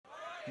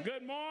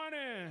Good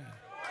morning.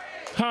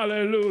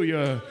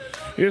 Hallelujah.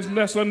 It's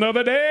just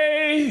another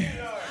day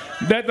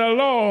that the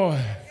Lord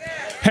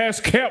has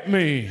kept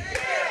me.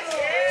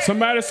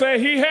 Somebody say,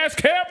 He has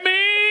kept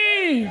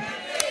me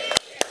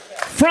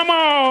from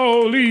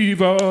all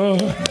evil.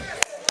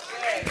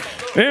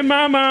 In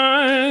my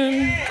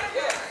mind,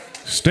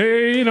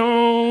 stayed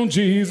on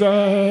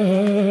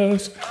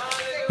Jesus.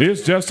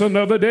 It's just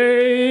another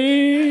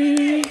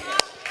day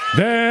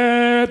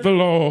that the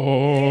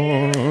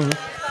Lord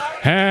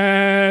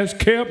has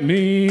kept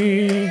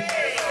me.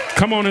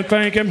 Come on and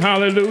thank Him.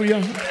 Hallelujah.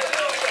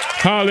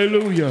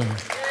 Hallelujah.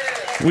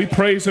 We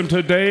praise Him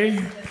today.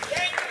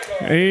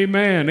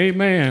 Amen.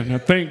 Amen. I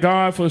thank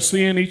God for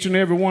seeing each and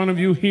every one of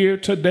you here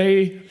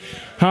today.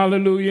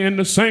 Hallelujah. In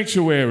the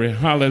sanctuary.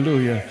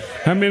 Hallelujah.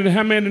 How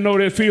many know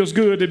that it feels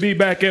good to be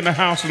back in the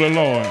house of the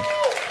Lord?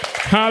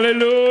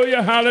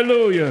 Hallelujah.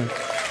 Hallelujah.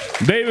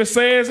 David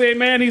says,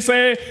 amen. He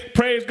said,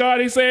 praise God.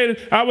 He said,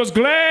 I was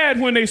glad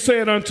when they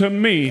said unto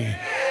me,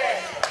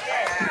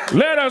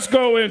 let us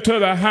go into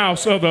the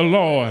house of the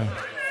Lord.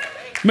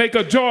 Make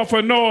a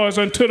joyful noise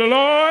unto the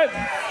Lord.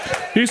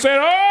 He said,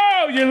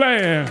 oh, ye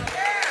land,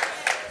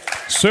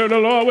 serve the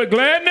Lord with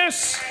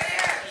gladness.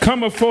 Come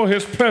before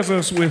His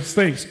presence with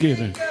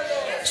thanksgiving.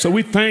 So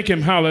we thank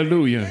Him.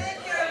 Hallelujah.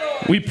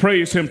 We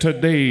praise Him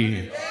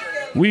today.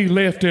 We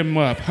lift Him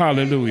up.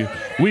 Hallelujah.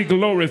 We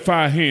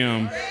glorify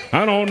Him.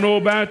 I don't know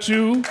about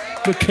you,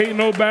 but can't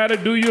nobody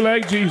do you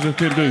like Jesus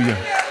can do you.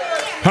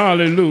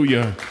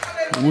 Hallelujah.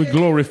 We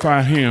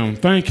glorify Him.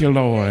 Thank you,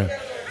 Lord.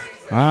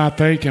 I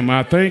thank Him.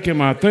 I thank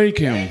Him. I thank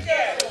Him.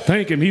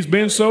 Thank Him. He's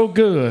been so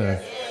good.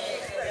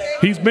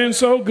 He's been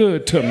so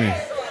good to me.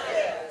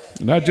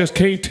 And I just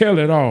can't tell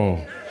it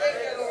all.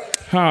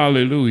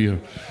 Hallelujah.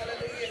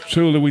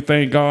 Truly, we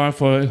thank God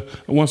for,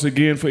 once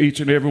again, for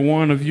each and every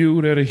one of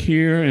you that are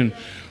here, and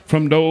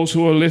from those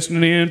who are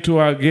listening in to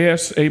our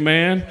guests,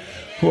 amen,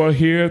 who are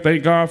here.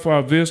 Thank God for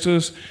our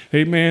visitors,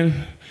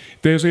 amen.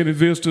 If there's any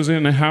visitors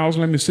in the house,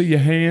 let me see your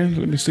hand.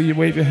 Let me see you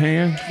wave your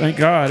hand. Thank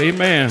God,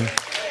 amen.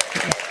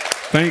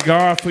 Thank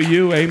God for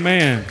you,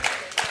 amen.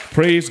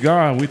 Praise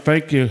God. We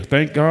thank you.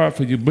 Thank God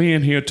for you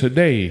being here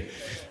today.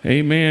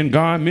 Amen.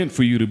 God meant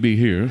for you to be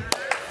here.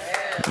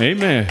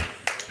 Amen.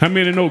 How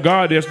many know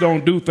God just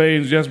don't do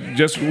things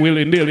just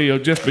willy-nilly or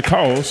just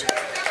because?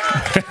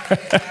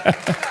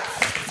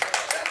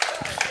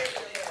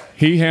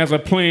 He has a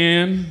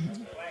plan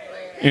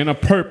and a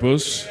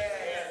purpose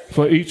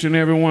for each and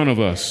every one of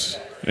us.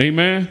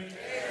 Amen.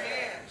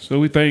 So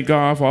we thank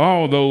God for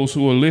all those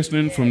who are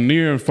listening from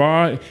near and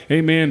far.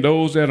 Amen.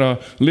 Those that are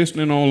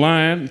listening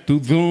online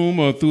through Zoom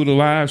or through the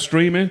live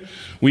streaming.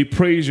 We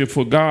praise you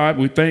for God.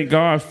 We thank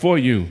God for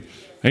you.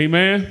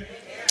 Amen.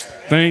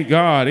 Thank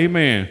God.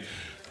 Amen.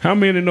 How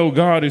many know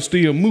God is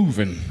still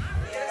moving?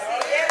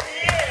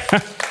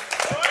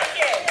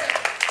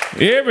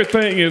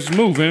 Everything is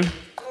moving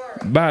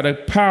by the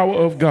power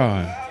of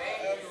God.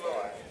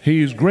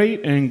 He is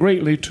great and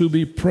greatly to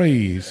be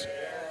praised.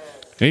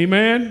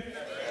 Amen.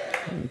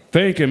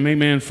 Thank Him,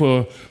 amen,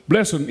 for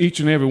blessing each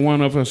and every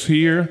one of us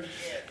here.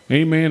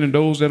 Amen. And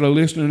those that are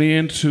listening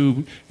in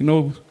to,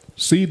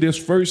 see this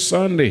first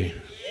Sunday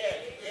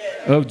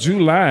of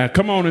July.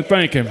 Come on and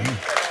thank Him.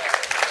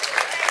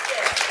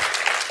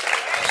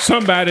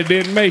 Somebody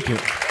didn't make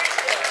it.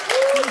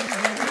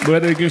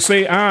 But they can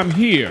say, I'm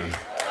here.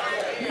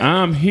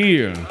 I'm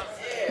here.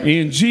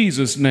 In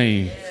Jesus'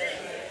 name.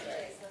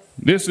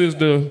 This is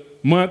the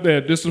month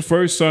this is the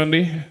first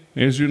Sunday.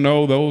 As you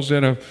know, those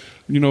that are,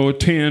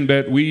 attend,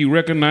 that we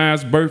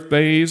recognize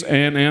birthdays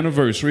and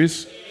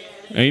anniversaries.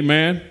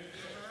 Amen.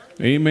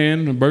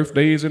 Amen.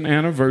 Birthdays and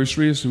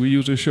anniversaries. We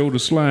usually show the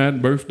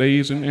slide,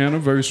 birthdays and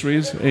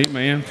anniversaries.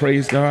 Amen.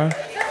 Praise God.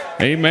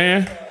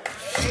 Amen.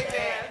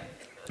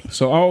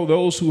 So all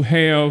those who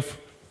have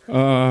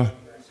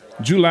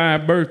July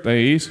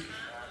birthdays,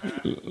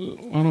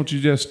 why don't you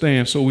just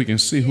stand so we can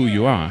see who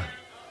you are?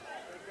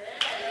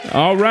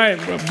 All right,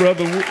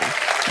 brother.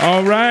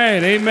 All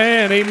right.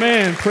 Amen.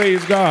 Amen.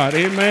 Praise God.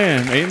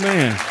 Amen.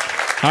 Amen.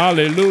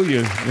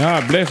 Hallelujah.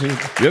 God bless you.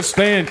 Just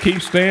stand.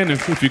 Keep standing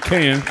if you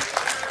can.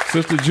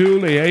 Sister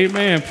Julie.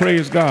 Amen.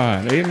 Praise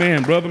God.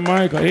 Amen. Brother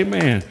Michael.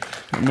 Amen.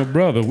 And my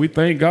brother, we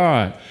thank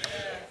God.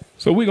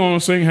 So we're going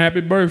to sing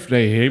happy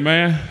birthday.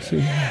 Amen.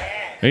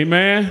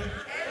 Amen.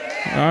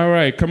 All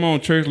right. Come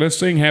on, church. Let's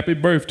sing happy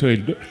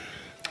birthday.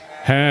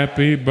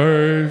 Happy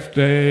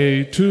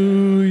birthday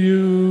to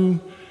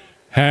you.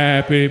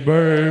 Happy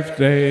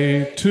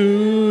birthday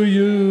to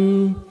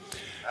you.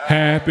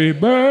 Happy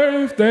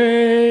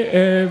birthday,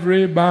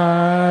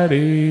 everybody.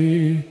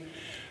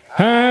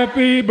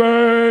 Happy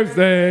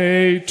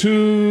birthday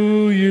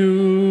to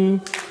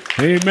you.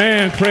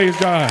 Amen. Praise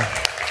God.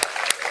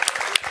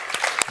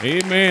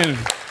 Amen.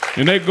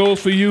 And that goes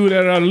for you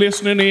that are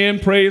listening in.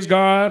 Praise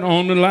God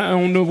on the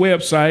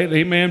website.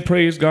 Amen.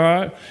 Praise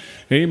God.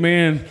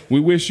 Amen. We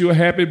wish you a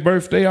happy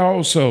birthday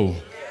also.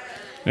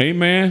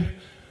 Amen.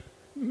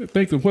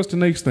 Think of what's the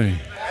next thing?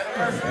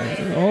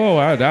 Oh,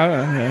 I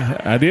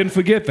didn't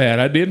forget that.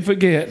 I didn't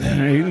forget.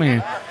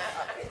 Amen.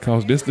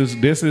 Because this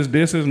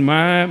is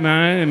my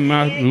and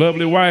my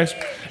lovely wife's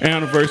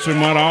anniversary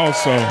month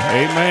also.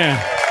 Amen.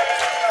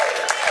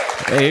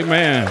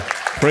 Amen.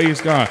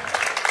 Praise God.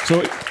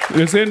 So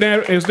is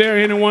there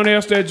anyone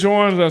else that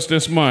joins us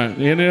this month?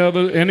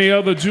 Any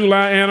other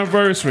July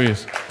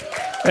anniversaries?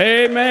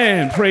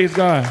 Amen. Praise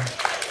God.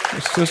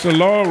 Sister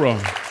Laura.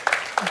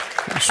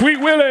 Sweet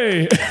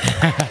Willie.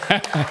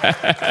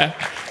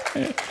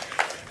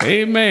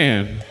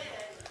 Amen.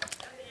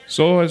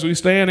 So as we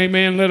stand,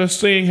 amen, let us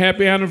sing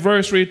happy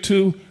anniversary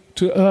to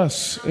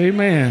us.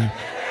 Amen.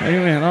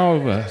 Amen. All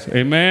of us.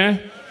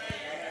 Amen.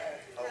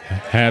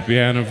 Happy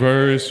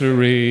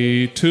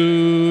anniversary to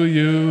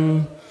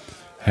you.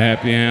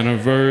 Happy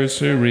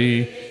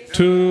anniversary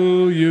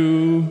to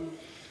you.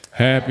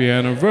 Happy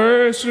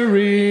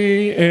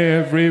anniversary,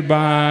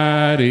 everybody.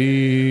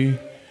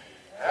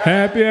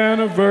 Happy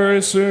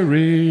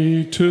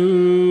anniversary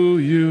to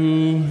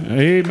you.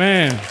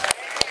 Amen.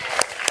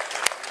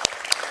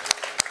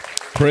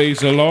 Praise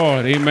the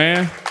Lord.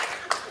 Amen.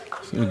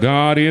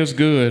 God is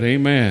good.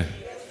 Amen.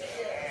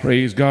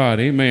 Praise God.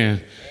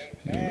 Amen.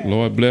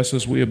 Lord bless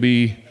us. We'll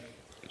be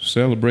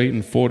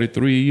celebrating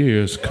 43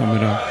 years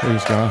coming up.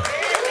 Praise God.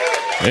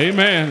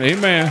 Amen.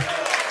 Amen.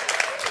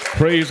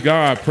 Praise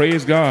God.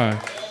 Praise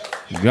God.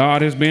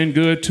 God has been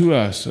good to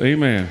us.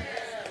 Amen.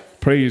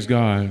 Praise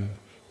God.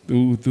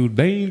 Through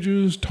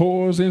dangers,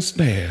 toils, and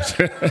snares.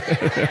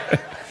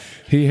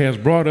 He has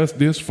brought us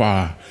this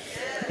far.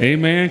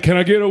 Amen. Can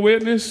I get a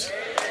witness?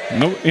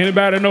 No,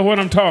 anybody know what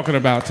I'm talking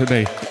about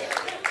today?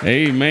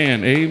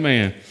 Amen.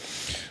 Amen.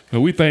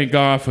 Well, we thank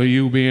God for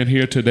you being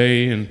here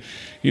today. And,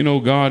 you know,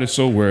 God is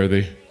so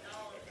worthy.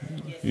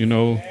 You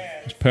know,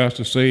 as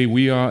Pastor say,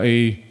 we are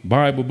a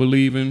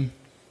Bible-believing,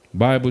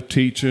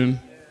 Bible-teaching,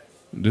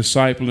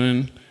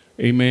 discipling,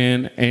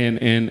 amen,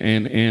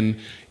 and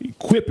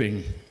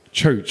equipping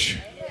church.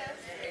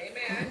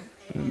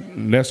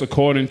 Amen. That's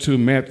according to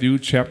Matthew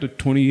chapter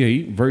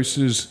 28,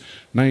 verses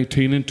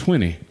 19 and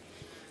 20.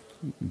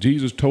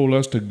 Jesus told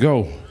us to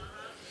go.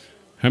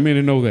 How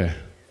many know that?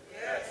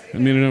 How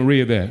many have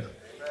read that?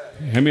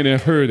 How many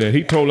have heard that?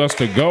 He told us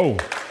to go.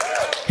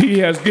 He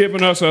has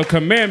given us a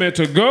commandment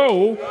to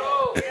go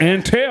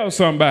and tell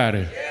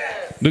somebody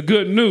the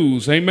good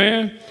news.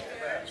 Amen.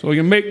 So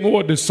you make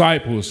more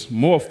disciples,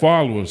 more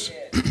followers.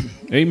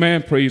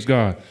 Amen. Praise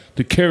God.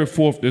 To carry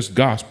forth this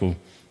gospel.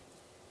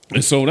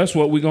 And so that's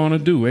what we're going to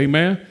do.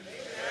 Amen.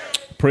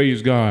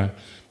 Praise God.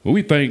 Well,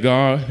 we thank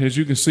God. As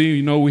you can see,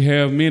 you know, we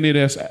have many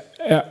that's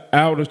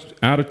out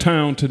of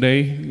town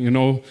today. You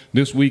know,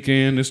 this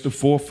weekend, it's the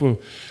 4th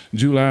of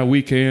July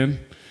weekend.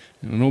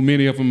 I know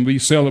many of them will be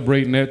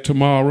celebrating that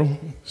tomorrow.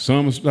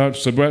 Some will start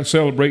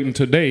celebrating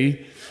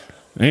today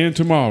and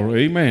tomorrow.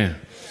 Amen.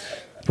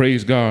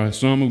 Praise God.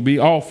 Some will be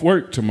off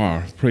work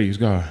tomorrow. Praise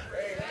God.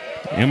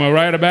 Am I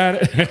right about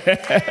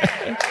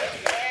it?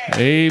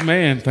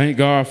 Amen. Thank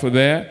God for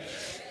that.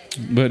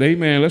 But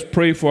amen. Let's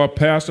pray for our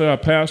pastor. Our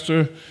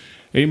pastor,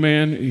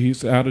 amen,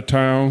 he's out of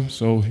town.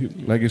 So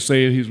like I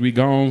said, he's be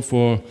gone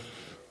for,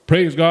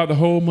 praise God, the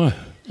whole month.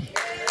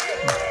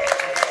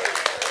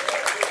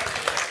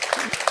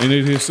 And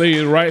as he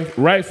say,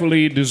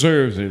 rightfully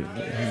deserves it.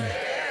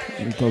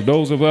 Because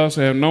those of us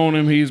that have known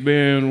him, he's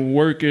been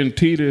working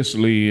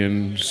tediously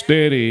and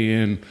steady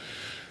and,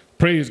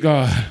 praise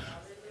God,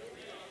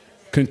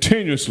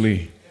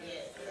 continuously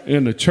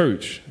in the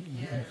church.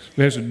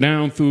 Especially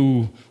down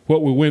through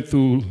what we went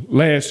through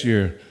last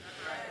year.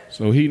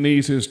 So he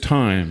needs his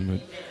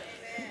time.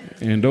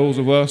 And those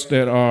of us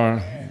that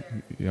are,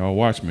 y'all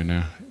watch me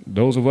now,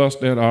 those of us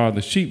that are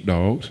the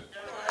sheepdogs,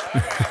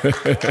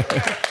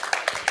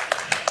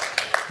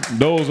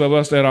 those of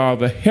us that are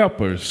the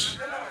helpers,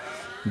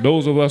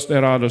 those of us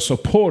that are the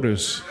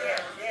supporters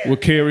will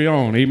carry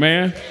on.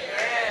 Amen?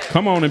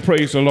 Come on and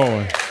praise the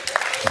Lord.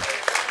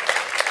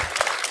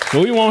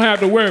 So we won't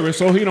have to worry,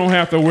 so he don't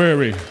have to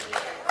worry.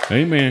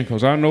 Amen,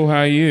 because I know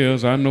how he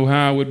is. I know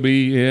how it would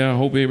be. Yeah, I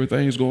hope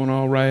everything's going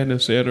all right, et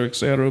cetera, et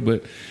cetera.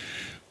 But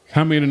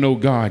how many know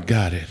God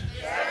got it?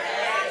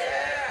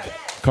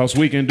 Because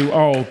we can do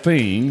all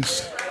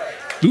things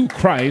through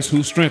Christ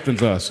who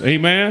strengthens us.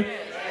 Amen?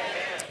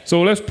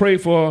 So let's pray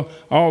for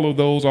all of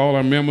those, all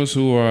our members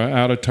who are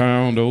out of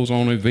town, those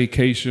on a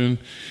vacation,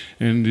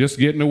 and just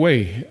getting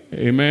away.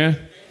 Amen?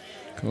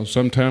 Because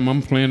sometimes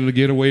I'm planning to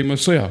get away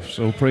myself.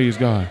 So praise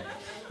God.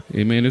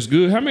 Amen. It's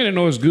good. How many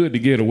know it's good to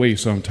get away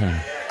sometime?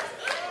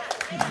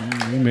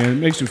 Amen. It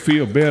makes you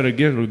feel better,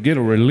 get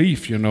a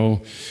relief, you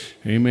know.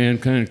 Amen.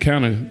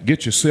 Kind of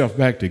get yourself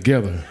back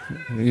together.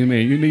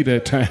 Amen. You need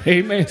that time.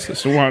 Amen,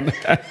 Sister Wanda.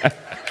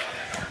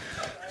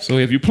 So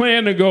if you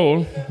plan to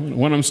go,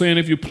 what I'm saying,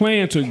 if you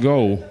plan to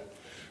go,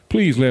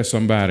 please let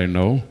somebody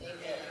know.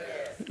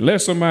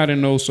 Let somebody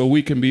know so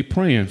we can be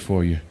praying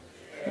for you.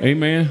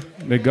 Amen.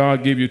 That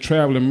God give you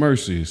traveling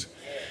mercies.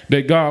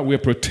 That God will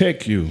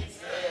protect you.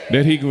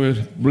 That he will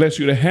bless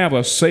you to have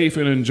a safe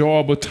and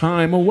enjoyable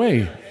time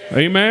away.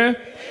 Amen?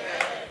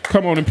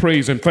 Come on and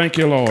praise him. Thank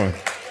you, Lord.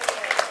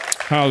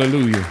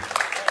 Hallelujah.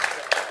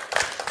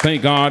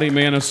 Thank God,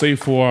 amen. I say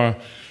for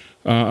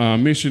our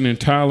mission in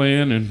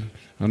Thailand and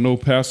I know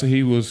Pastor,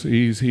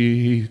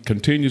 he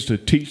continues to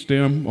teach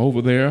them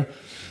over there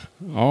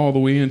all the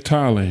way in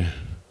Thailand.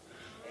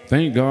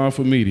 Thank God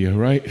for media,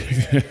 right?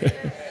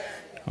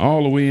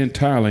 All the way in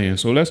Thailand.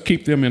 So let's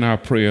keep them in our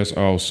prayers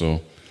also.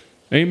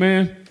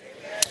 Amen.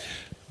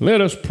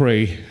 Let us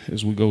pray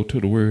as we go to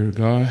the Word of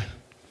God.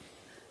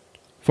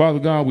 Father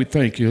God, we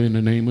thank you in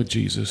the name of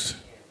Jesus.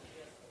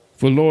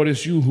 For Lord,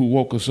 it's you who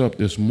woke us up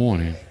this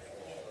morning.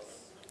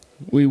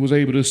 We was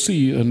able to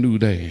see a new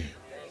day.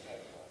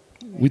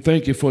 We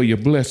thank you for your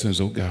blessings,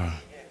 oh God.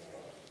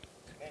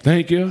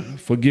 Thank you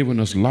for giving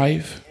us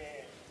life,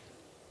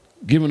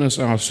 giving us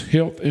our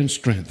health and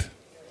strength.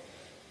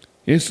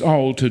 It's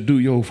all to do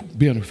your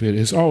benefit.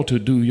 It's all to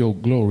do your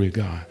glory,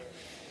 God.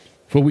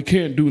 For we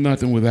can't do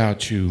nothing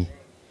without you.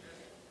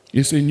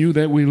 It's in you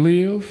that we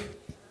live,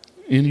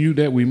 in you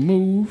that we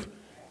move,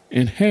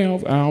 and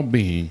have our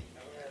being.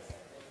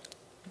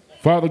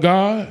 Father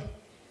God,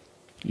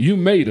 you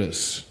made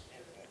us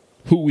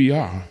who we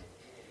are.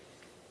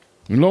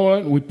 And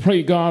Lord, we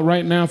pray, God,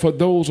 right now for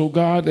those, oh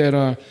God,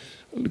 that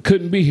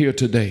couldn't be here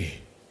today.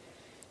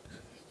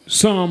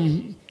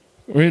 Some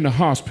are in the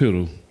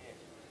hospital.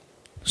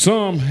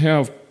 Some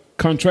have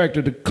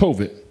contracted the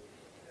COVID.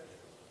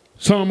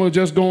 Some are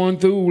just going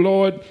through,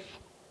 Lord,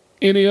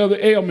 any other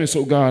ailments,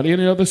 oh God,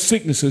 any other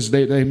sicknesses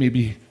that they may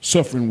be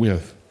suffering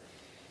with.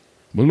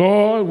 But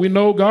Lord, we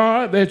know,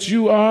 God, that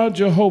you are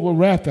Jehovah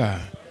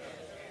Rapha,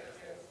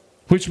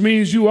 which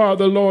means you are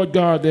the Lord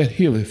God that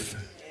healeth.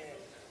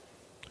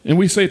 And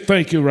we say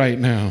thank you right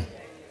now.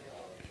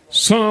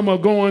 Some are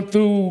going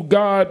through,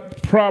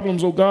 God,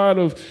 problems, oh God,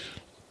 of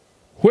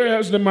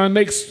where's my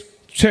next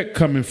check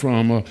coming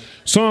from?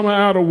 Some are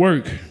out of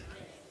work.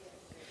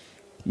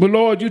 But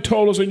Lord, you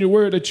told us in your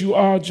word that you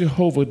are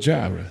Jehovah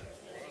Jireh.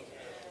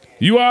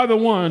 You are the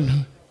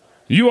one,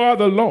 you are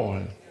the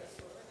Lord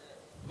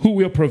who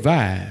will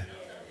provide.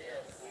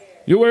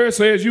 Your word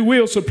says you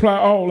will supply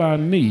all our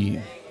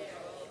need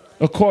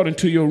according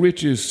to your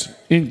riches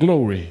in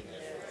glory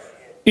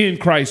in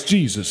Christ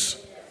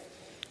Jesus.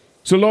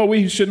 So Lord,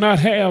 we should not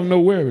have no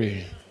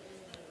worry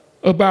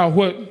about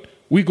what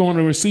we're going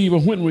to receive or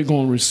when we're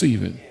going to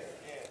receive it.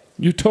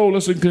 You told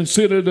us to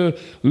consider the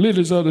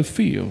lilies of the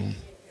field.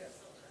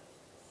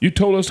 You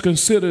told us to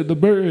consider the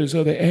birds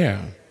of the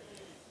air.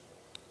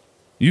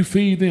 You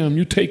feed them.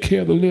 You take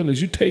care of the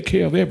lilies. You take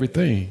care of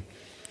everything.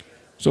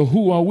 So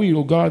who are we,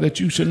 oh God, that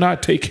you should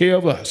not take care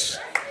of us?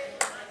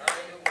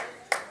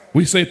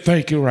 We say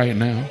thank you right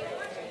now.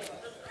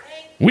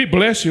 We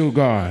bless you,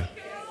 God.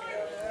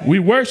 We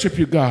worship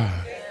you, God,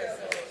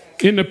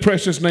 in the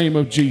precious name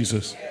of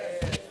Jesus.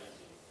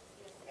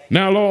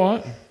 Now,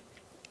 Lord,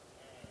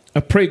 I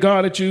pray,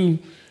 God, that you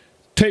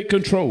take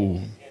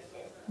control,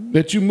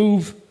 that you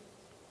move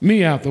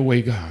me out the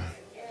way, God.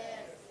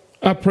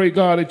 I pray,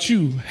 God, that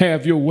you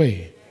have your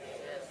way.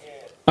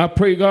 I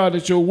pray, God,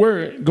 that your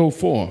word go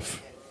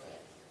forth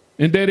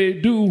and that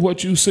it do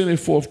what you sent it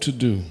forth to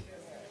do.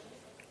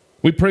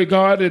 We pray,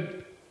 God,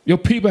 that your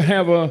people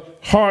have a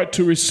heart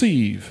to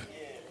receive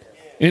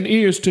and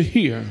ears to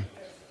hear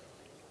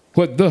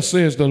what thus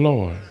says the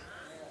Lord.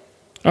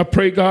 I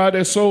pray, God,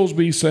 that souls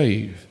be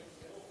saved.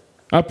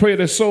 I pray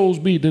that souls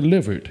be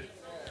delivered.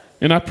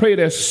 And I pray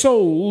that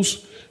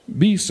souls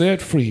be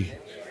set free.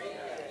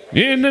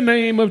 In the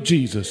name of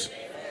Jesus.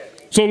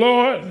 So,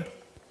 Lord,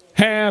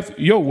 have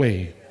your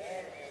way.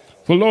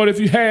 For, Lord, if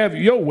you have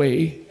your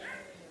way,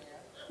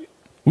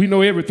 we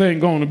know everything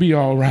going to be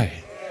all right.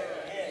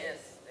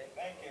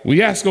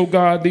 We ask, oh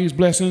God, these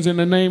blessings in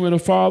the name of the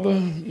Father,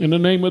 in the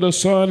name of the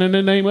Son, in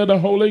the name of the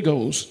Holy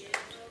Ghost.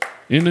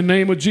 In the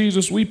name of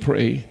Jesus, we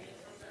pray.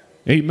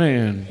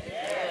 Amen.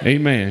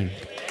 Amen.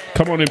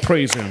 Come on and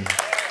praise him.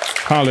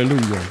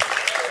 Hallelujah.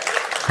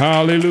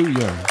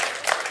 Hallelujah.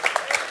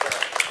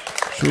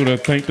 Should I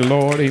thank the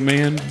Lord?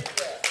 Amen.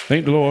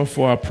 Thank the Lord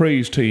for our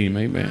praise team.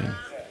 Amen.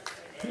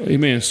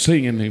 Amen.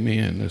 Singing,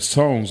 amen, the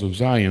songs of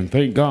Zion.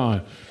 Thank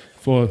God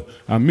for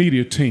our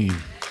media team.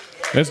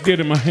 Let's give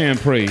him a hand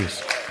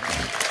praise.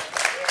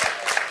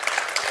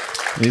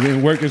 They've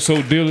been working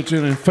so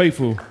diligent and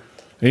faithful.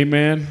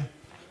 Amen.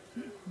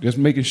 Just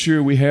making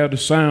sure we have the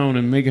sound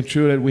and making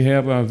sure that we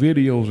have our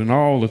videos and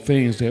all the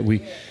things that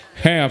we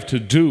have to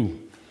do.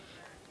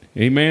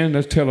 Amen.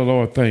 Let's tell the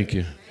Lord thank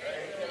you.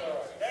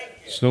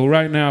 So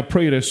right now I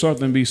pray that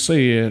something be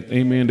said,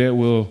 amen, that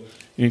will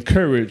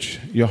encourage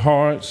your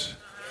hearts,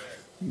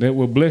 that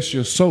will bless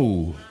your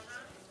soul.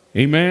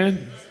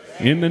 Amen.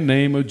 In the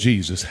name of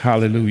Jesus.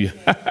 Hallelujah.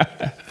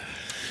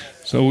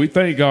 So we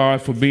thank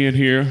God for being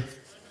here.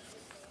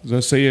 As I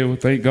said, we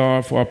thank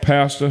God for our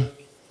pastor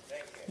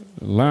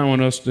allowing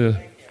us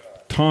the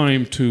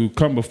time to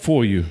come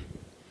before you.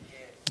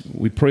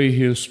 We pray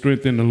his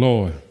strength in the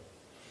Lord.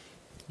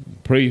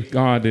 Pray,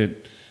 God, that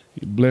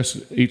you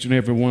bless each and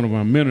every one of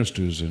our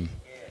ministers and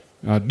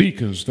our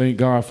deacons. Thank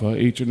God for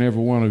each and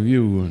every one of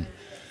you and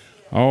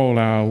all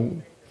our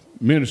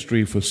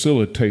ministry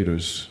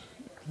facilitators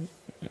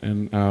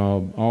and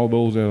all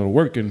those that are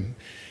working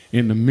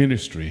in the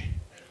ministry.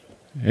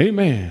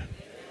 Amen.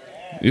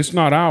 It's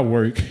not our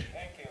work,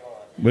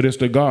 but it's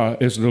the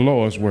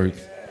Lord's work.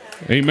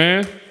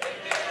 Amen.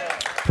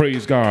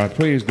 Praise God.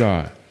 Praise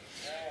God.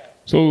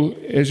 So,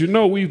 as you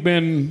know, we've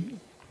been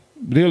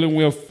dealing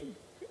with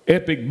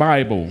Epic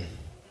Bible,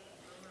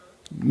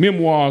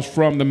 memoirs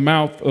from the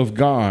mouth of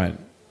God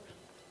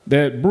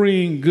that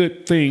bring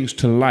good things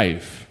to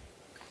life.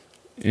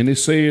 And it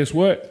says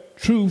what?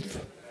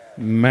 Truth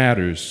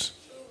matters.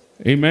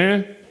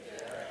 Amen?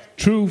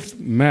 Truth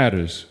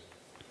matters.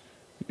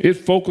 It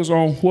focuses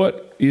on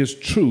what is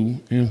true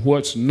and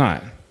what's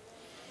not.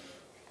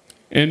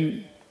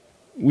 And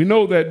we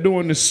know that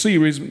during this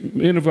series,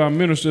 many of our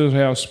ministers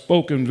have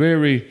spoken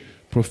very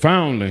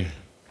profoundly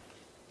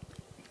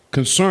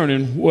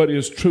concerning what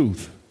is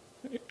truth.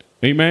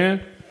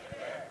 Amen?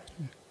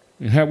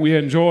 And have we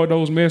enjoyed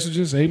those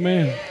messages?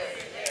 Amen.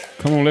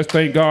 Come on, let's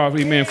thank God,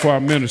 amen, for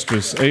our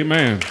ministers.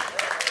 Amen.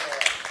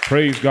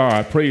 Praise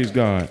God. Praise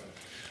God.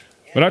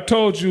 But I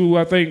told you,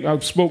 I think I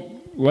spoke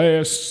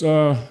last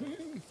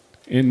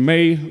in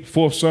May,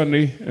 fourth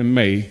Sunday in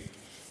May,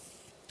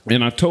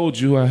 and I told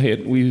you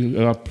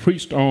we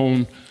preached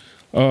on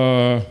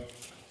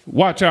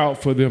watch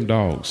out for them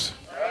dogs.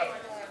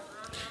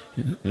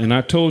 And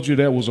I told you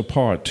that was a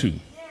part 2.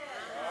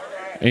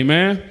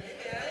 Amen.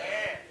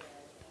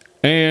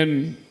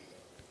 And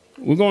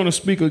we're going to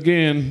speak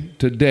again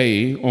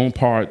today on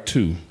part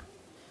 2.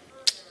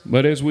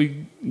 But as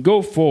we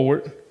go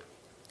forward,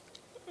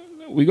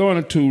 we're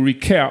going to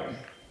recap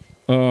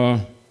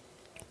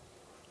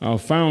our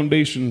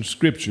foundation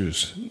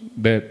scriptures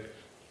that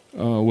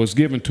was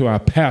given to our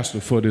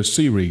pastor for this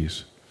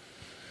series.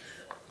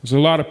 There's a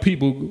lot of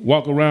people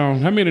walk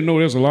around. How many know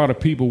there's a lot of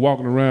people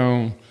walking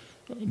around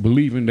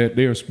believing that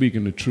they're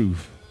speaking the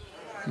truth?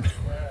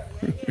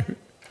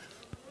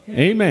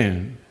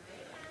 Amen.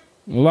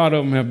 A lot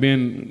of them have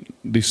been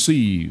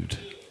deceived.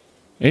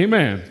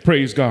 Amen.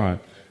 Praise God.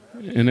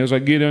 And as I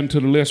get into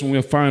the lesson,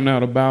 we'll find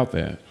out about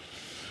that.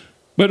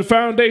 But the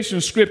foundation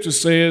scripture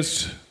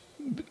says,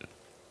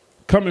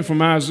 coming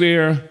from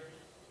Isaiah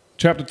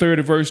chapter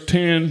 30, verse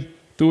 10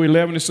 through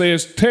 11, it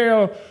says,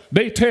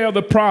 they tell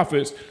the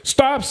prophets,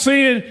 stop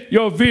seeing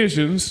your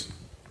visions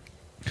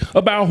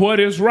about what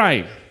is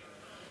right.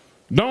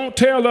 Don't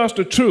tell us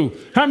the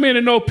truth. How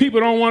many know people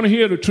don't want to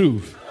hear the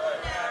truth?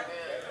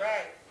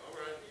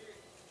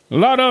 A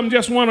lot of them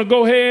just want to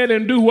go ahead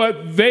and do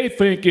what they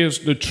think is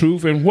the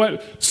truth and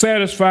what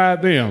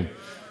satisfies them.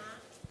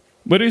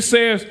 But it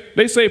says,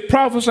 they say,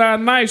 prophesy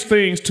nice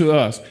things to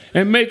us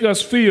and make us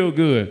feel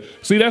good.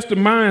 See, that's the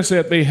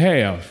mindset they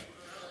have.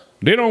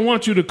 They don't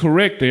want you to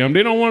correct them.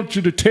 They don't want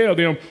you to tell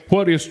them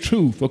what is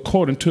truth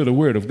according to the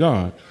word of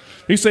God.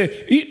 He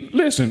said,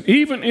 listen,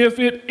 even if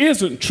it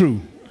isn't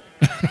true,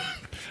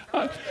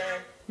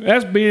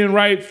 that's being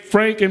right,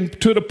 frank, and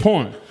to the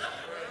point.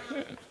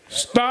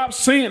 Stop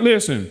seeing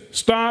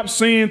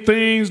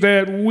things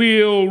that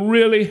will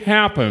really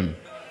happen.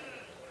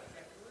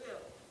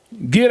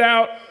 Get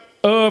out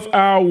of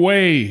our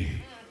way.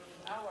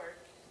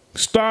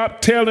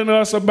 Stop telling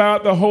us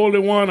about the Holy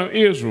One of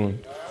Israel.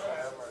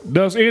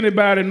 Does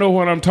anybody know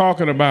what I'm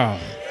talking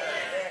about?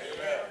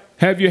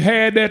 Have you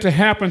had that to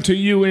happen to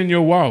you in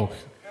your walk?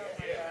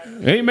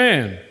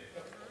 Amen.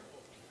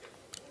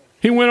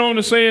 He went on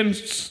to say in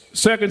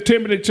 2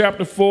 Timothy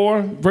chapter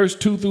 4, verse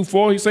 2 through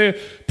 4, he said,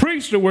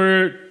 preach the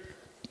word,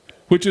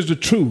 which is the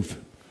truth.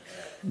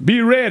 Be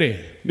ready.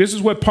 This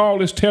is what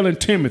Paul is telling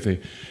Timothy.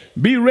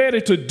 Be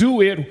ready to do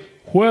it,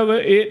 whether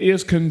it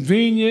is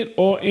convenient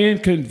or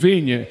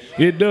inconvenient.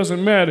 It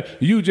doesn't matter.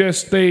 You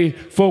just stay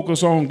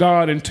focused on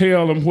God and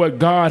tell them what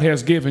God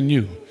has given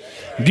you.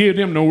 Give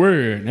them the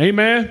word.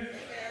 Amen.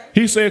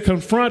 He said,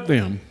 confront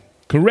them,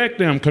 correct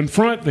them,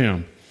 confront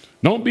them.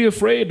 Don't be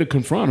afraid to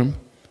confront them.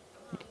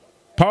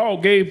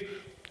 Paul gave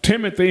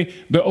Timothy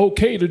the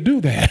okay to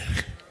do that.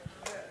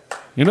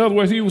 In other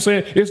words, he was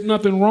saying it's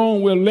nothing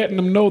wrong with letting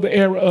them know the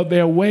error of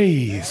their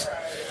ways.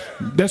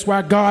 That's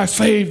why God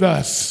saved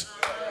us.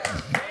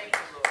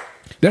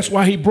 That's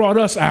why he brought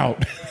us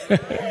out.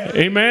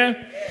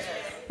 Amen.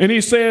 And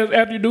he says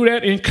after you do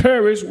that,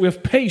 encourage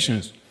with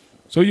patience.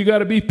 So you got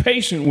to be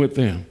patient with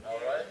them.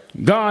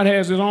 God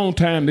has his own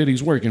time that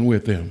he's working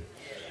with them.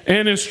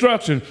 And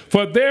instruction,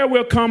 for there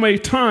will come a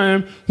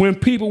time when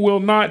people will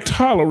not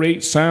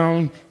tolerate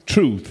sound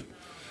truth,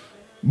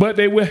 but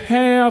they will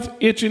have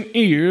itching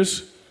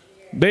ears.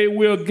 They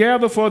will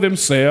gather for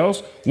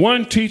themselves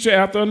one teacher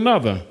after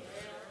another,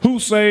 who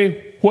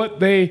say what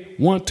they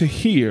want to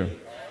hear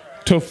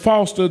to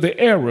foster the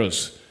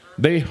errors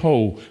they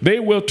hold. They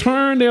will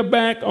turn their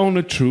back on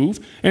the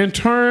truth and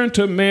turn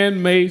to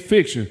man-made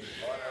fiction.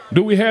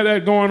 Do we have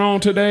that going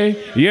on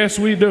today? Yes,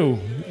 we do.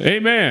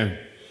 Amen.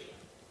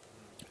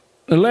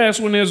 The last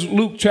one is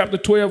Luke chapter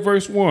 12,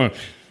 verse 1.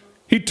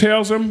 He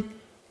tells them,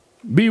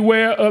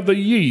 beware of the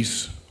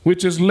yeast,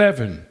 which is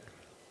leaven,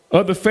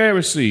 of the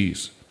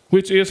Pharisees,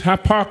 which is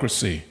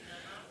hypocrisy.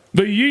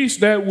 The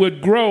yeast that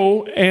would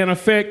grow and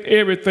affect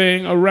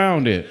everything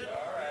around it.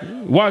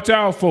 Watch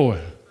out for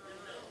it.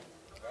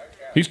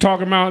 He's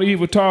talking about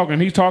evil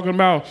talking. He's talking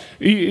about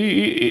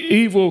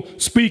evil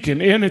speaking,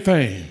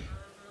 anything.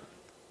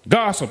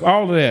 Gossip,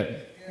 all of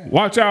that.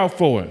 Watch out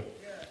for it.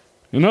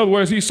 In other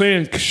words, he's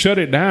saying, shut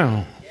it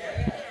down.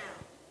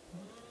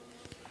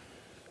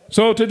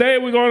 So today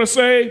we're going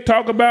to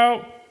talk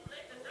about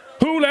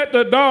who let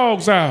the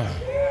dogs out.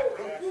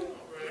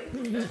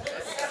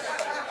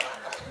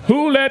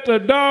 Who let the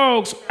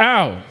dogs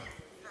out?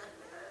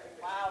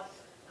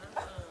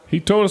 He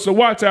told us to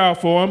watch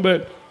out for them,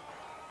 but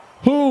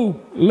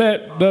who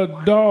let the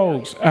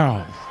dogs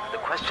out? The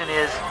question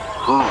is,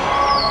 who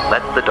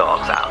let the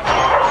dogs out?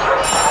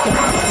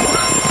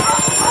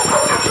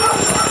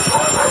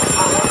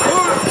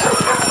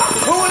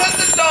 Who let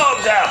the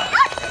dogs out?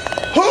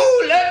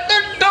 Who let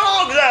the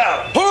dogs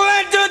out? Who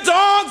let the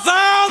dogs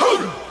out?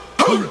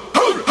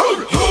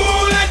 Who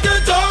let the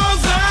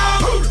dogs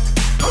out?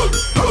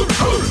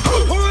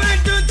 Who let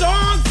the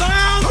dogs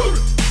out?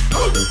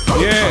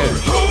 Yeah.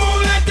 Who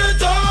let the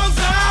dogs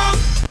out?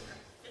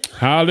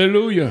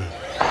 Hallelujah.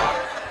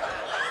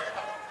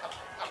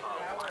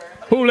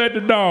 Who let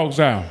the dogs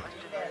out?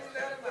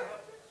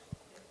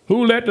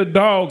 Who let the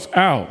dogs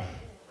out?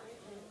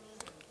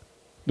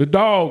 The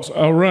dogs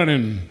are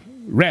running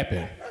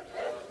rapid.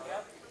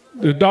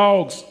 The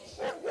dogs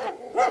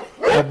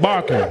are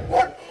barking.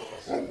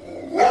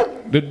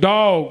 The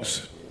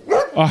dogs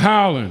are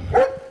howling.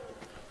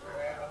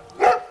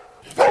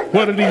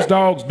 What are these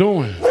dogs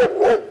doing?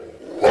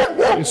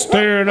 They're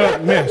stirring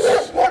up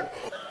mess.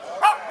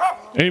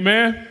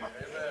 Amen?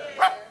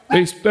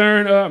 They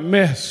stirring up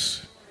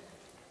mess.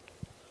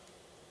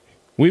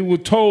 We were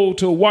told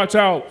to watch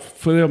out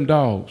for them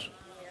dogs.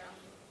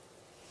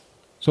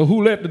 So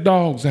who let the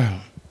dogs out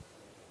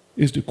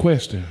is the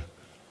question.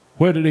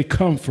 Where do they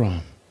come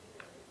from?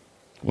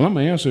 Well, I'm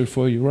going to answer it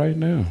for you right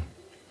now.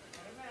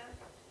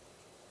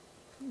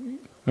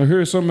 I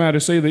heard somebody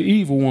say the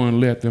evil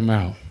one let them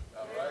out.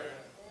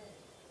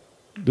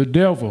 The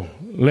devil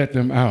let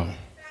them out.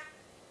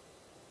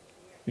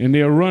 And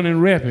they're running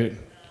rapid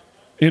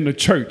in the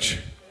church.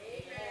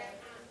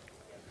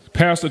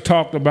 Pastor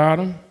talked about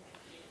them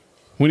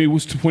when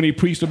he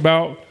preached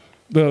about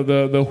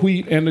the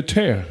wheat and the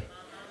tare.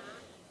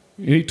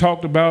 And he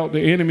talked about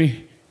the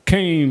enemy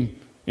came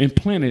and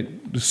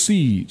planted the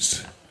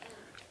seeds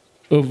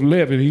of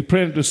leaven. He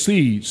planted the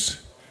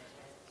seeds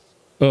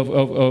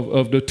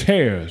of the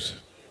tares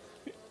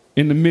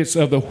in the midst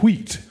of the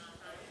wheat.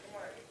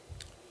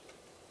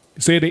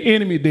 He said the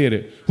enemy did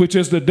it, which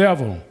is the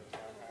devil.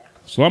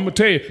 So I'm going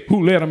to tell you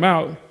who let them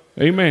out.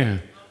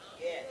 Amen.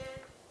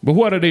 But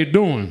what are they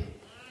doing?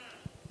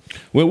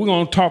 Well, we're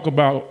going to talk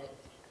about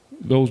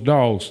those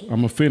dogs. I'm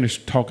going to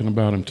finish talking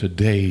about them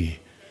today.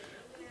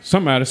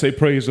 Somebody say,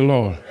 praise the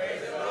Lord.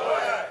 Praise the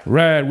Lord.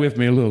 Ride with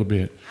me a little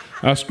bit.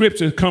 Our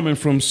scripture is coming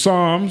from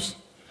Psalm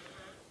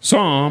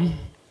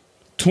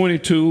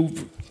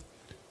 22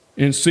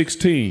 and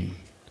 16.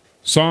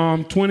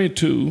 Psalm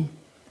 22,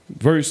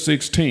 verse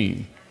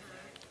 16.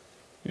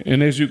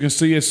 And as you can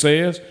see, it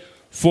says,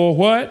 for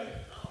what?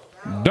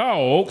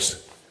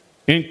 Dogs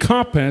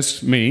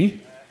encompass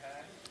me,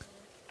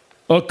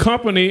 a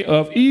company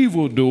of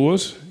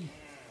evildoers.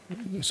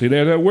 See,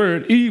 there's that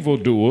word,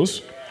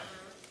 evildoers,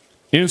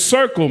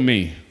 encircle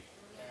me.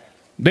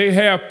 They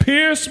have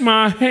pierced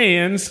my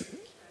hands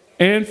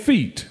and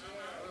feet.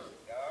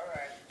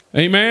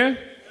 Amen.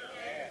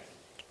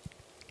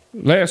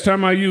 Last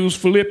time I used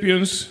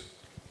Philippians,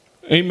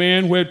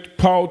 amen, where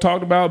Paul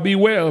talked about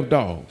beware of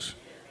dogs.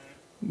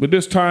 But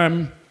this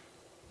time,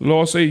 the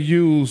Lord say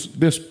use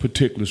this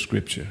particular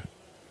scripture.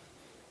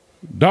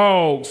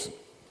 Dogs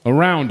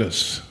around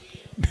us.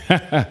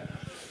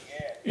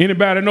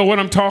 Anybody know what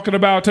I'm talking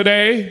about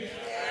today?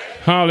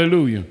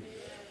 Hallelujah.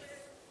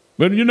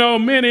 But you know,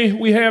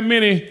 we have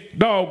many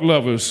dog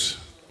lovers.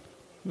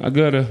 I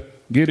got to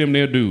get them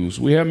their dues.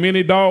 We have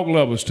many dog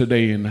lovers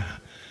today. And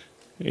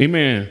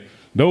amen.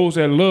 Those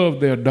that love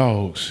their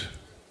dogs.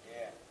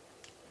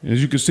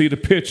 As you can see the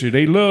picture,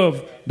 they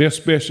love their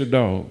special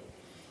dog.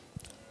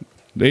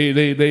 They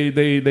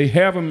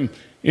have them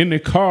in their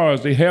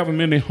cars. They have them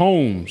in their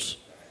homes.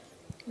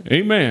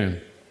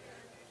 Amen.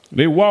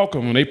 They walk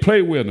them. They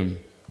play with them.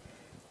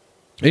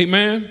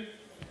 Amen.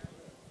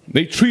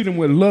 They treat them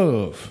with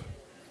love.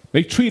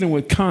 They treat them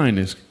with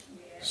kindness.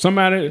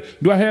 Somebody,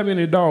 do I have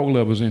any dog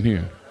lovers in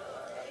here?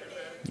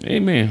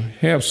 Amen.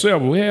 Have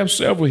several. We have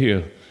several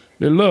here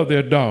that love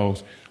their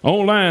dogs.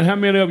 Online, how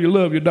many of you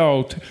love your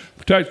dog?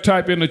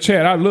 Type in the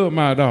chat, I love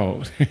my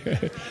dog.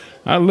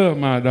 I love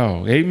my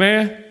dog.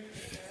 Amen.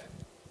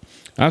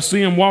 I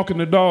see them walking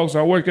the dogs.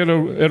 I work at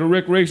a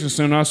recreation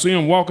center. I see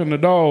them walking the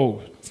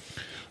dogs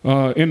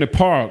in the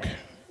park.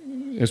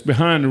 It's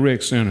behind the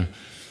rec center.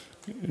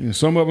 And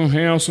some of them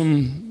have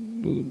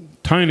some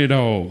tiny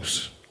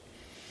dogs.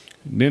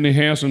 And then they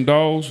have some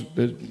dogs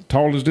that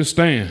tall as this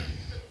stand.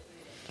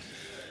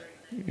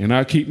 And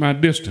I keep my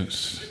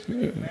distance.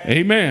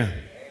 Amen.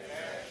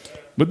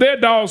 But their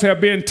dogs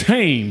have been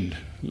tamed.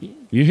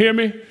 You hear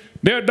me?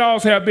 Their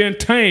dogs have been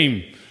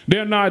tamed.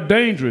 They're not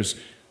dangerous.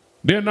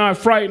 They're not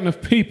frightened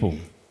of people.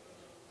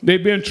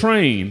 They've been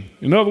trained.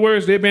 In other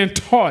words, they've been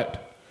taught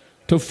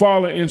to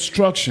follow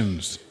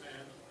instructions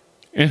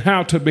and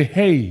how to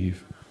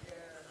behave.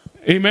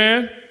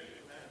 Amen?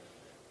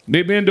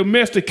 They've been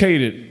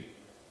domesticated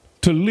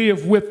to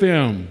live with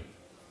them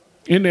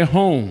in their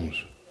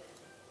homes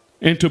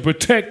and to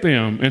protect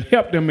them and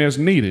help them as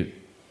needed.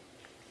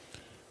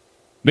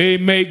 They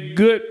make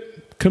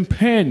good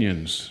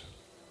companions.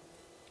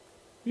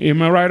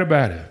 Am I right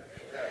about it?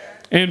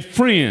 And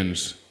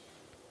friends.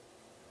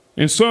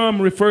 And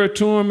some refer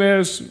to them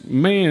as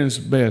man's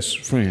best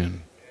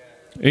friend.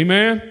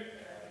 Amen?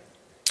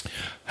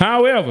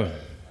 However,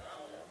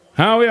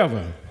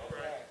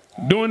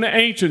 during the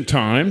ancient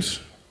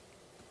times,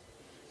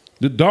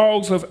 the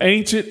dogs of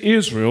ancient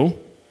Israel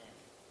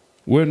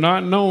were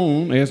not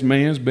known as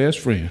man's best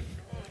friend.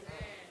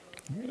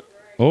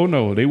 Oh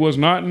no, they was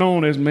not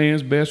known as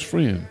man's best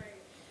friend.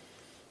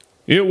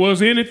 It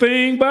was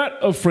anything but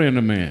a friend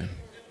of man.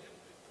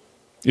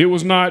 It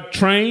was not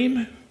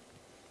trained.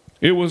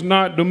 It was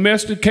not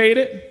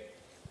domesticated.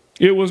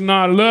 It was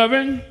not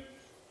loving.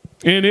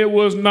 And it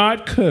was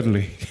not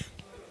cuddly.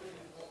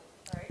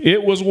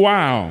 It was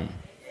wild.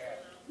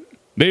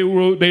 They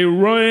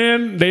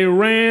ran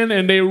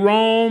and they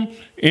roamed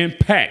in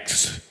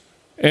packs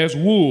as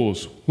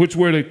wolves, which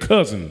were their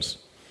cousins.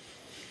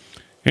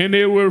 And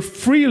they roamed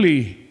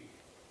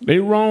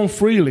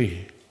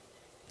freely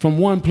from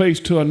one place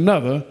to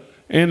another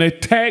and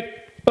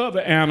attacked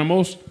other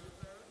animals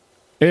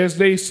as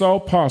they saw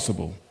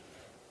possible.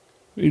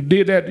 They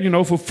did that,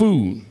 for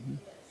food.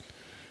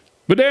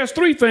 But there's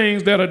three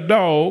things that a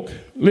dog,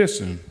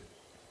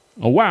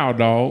 a wild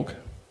dog,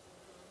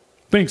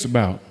 thinks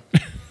about.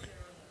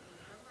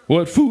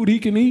 What food he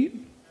can eat,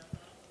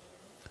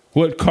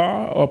 what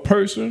car or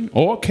person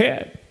or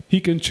cat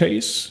he can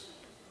chase,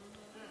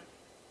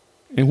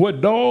 and what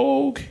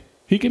dog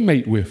he can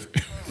mate with.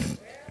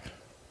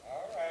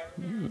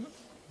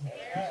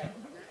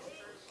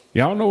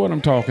 Y'all know what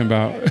I'm talking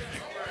about.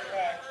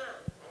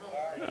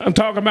 I'm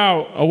talking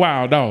about a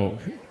wild dog.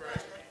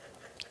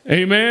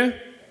 Amen.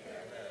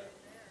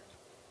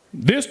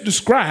 This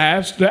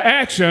describes the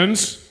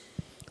actions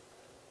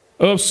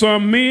of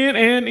some men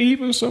and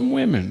even some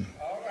women.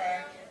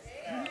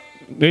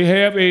 They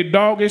have a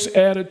doggish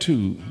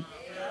attitude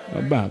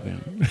about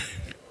them.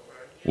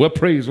 Well,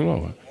 praise the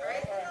Lord.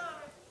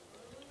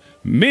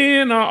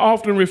 Men are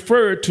often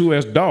referred to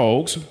as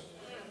dogs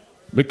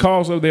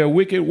because of their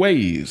wicked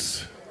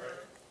ways.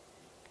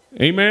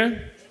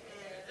 Amen?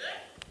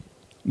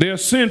 Their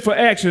sinful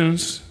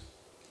actions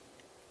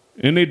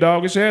and their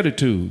doggish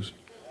attitudes.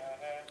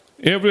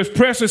 Elvis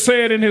Presley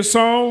said in his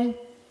song,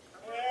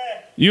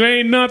 "You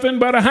ain't nothing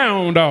but a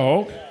hound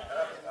dog,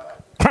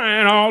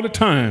 crying all the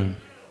time."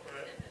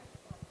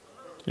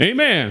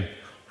 Amen.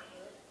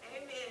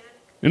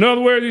 In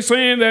other words, he's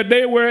saying that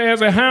they were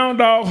as a hound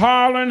dog,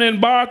 hollering and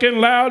barking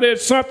loud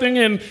at something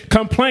and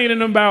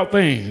complaining about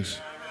things.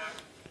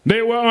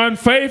 They were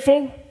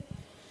unfaithful,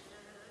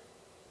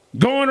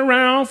 going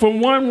around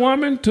from one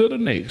woman to the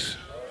next.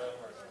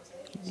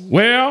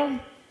 Well,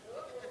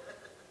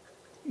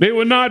 they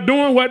were not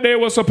doing what they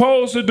were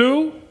supposed to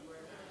do.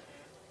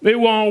 They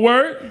won't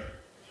work.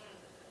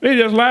 They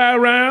just lie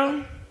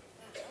around,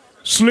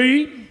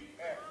 sleep,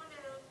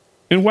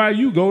 and while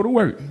you go to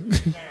work.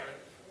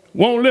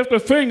 Won't lift a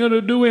finger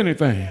to do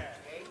anything.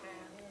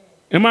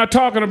 Am I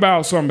talking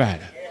about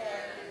somebody?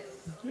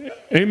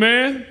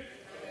 Amen?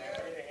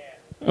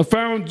 I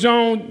found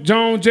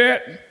Joan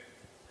Jett,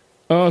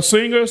 a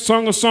singer,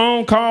 sung a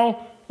song called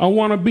 "I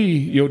Want to Be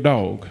Your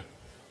Dog."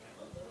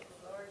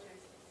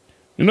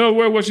 In other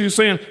words, what she's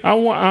saying,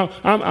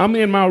 I'm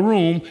in my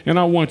room and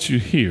I want you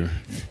here.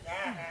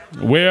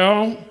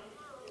 Well,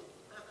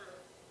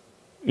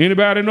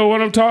 anybody know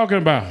what I'm talking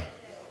about?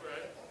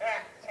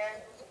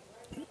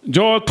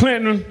 George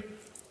Clinton,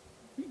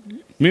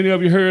 many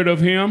of you heard of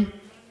him.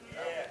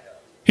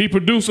 He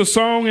produced a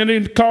song and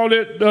he called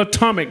it "The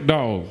Atomic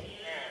Dog,"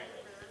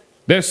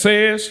 that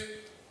says,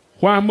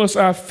 "Why must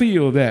I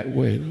feel that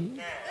way?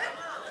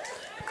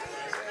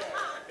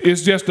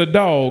 It's just a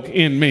dog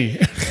in me."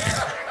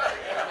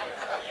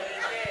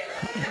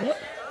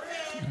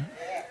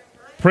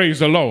 Praise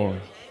the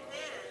Lord.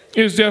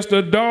 It's just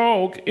a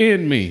dog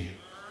in me.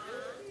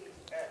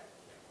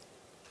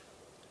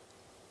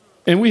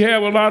 And we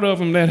have a lot of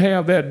them that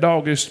have that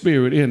doggish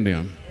spirit in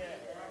them.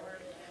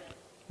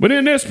 But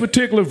in this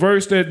particular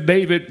verse that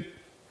David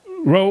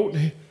wrote,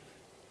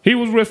 he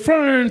was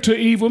referring to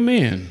evil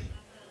men.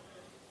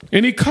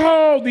 And he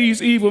called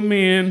these evil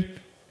men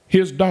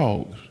his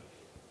dogs.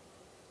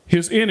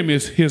 His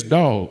enemies, his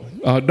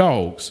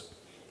dogs.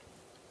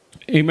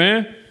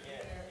 Amen?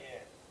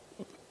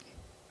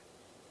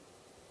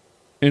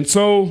 And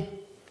so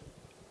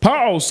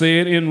Paul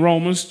said in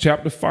Romans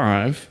chapter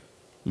 5,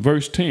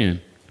 verse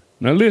 10,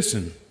 now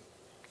listen,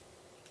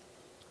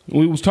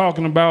 we was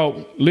talking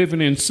about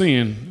living in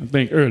sin, I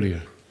think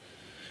earlier.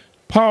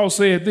 Paul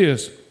said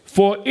this,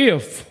 "For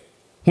if,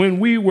 when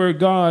we were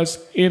God's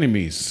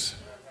enemies,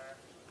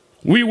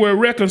 we were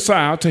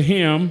reconciled to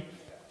him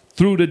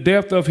through the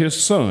death of his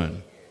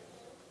son,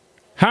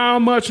 how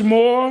much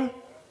more,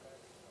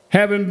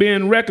 having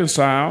been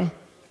reconciled,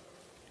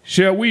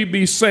 shall we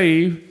be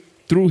saved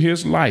through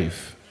his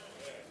life?"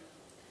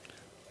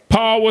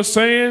 Paul was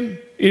saying,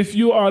 if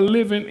you are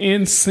living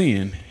in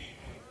sin,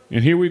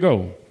 And here we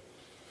go.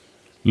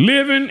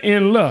 Living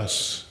in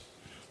lust,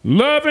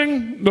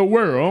 loving the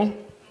world,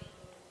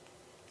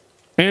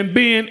 and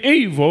being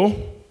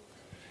evil,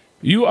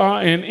 you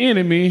are an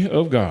enemy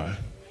of God.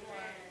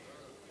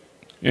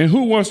 And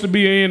who wants to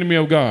be an enemy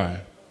of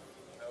God?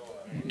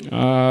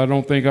 I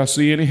don't think I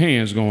see any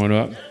hands going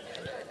up.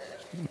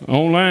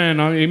 Online,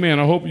 amen.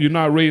 I hope you're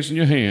not raising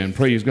your hand.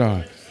 Praise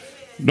God.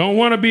 Don't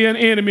want to be an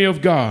enemy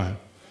of God.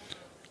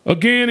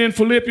 Again, in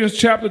Philippians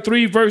chapter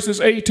 3, verses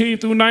 18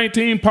 through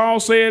 19, Paul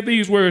said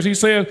these words. He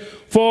said,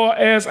 "For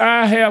as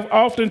I have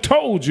often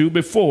told you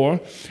before,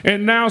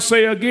 and now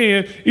say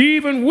again,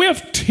 even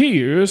with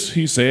tears,"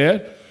 he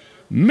said,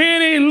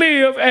 "many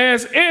live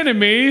as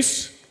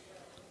enemies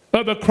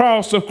of the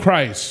cross of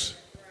Christ."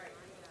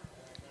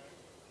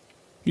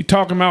 He's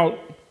talking about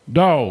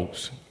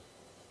dogs.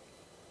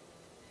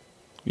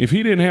 If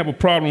he didn't have a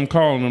problem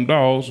calling them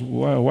dogs,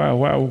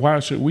 why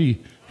should we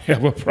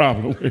have a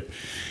problem with it?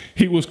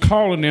 He was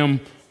calling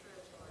them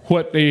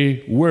what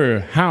they were,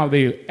 how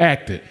they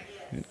acted.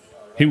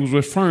 He was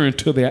referring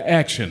to their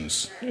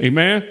actions.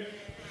 Amen?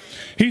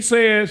 He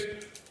says,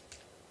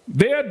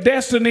 their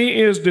destiny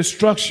is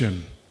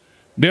destruction.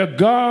 Their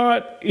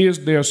God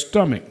is their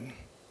stomach.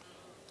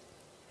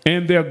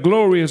 And their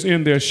glory is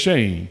in their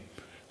shame.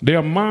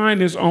 Their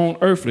mind is on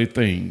earthly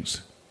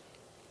things.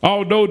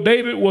 Although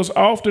David was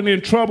often in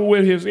trouble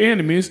with his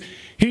enemies,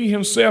 he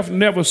himself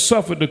never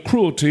suffered the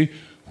cruelty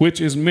which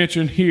is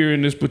mentioned here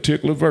in this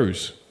particular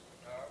verse.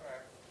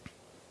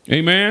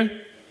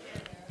 Amen.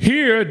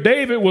 Here,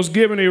 David was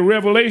given a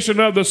revelation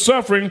of the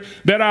suffering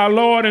that our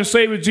Lord and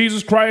Savior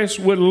Jesus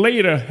Christ would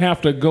later have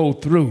to go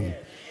through.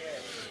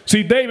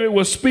 See, David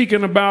was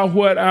speaking about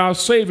what our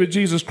Savior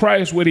Jesus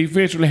Christ would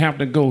eventually have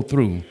to go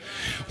through.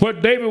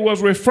 What David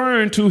was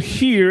referring to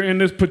here in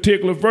this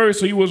particular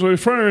verse, he was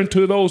referring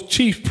to those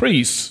chief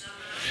priests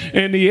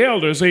and the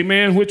elders,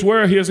 amen, which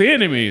were his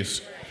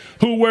enemies,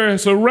 who were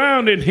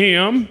surrounding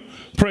him,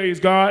 praise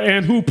God,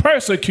 and who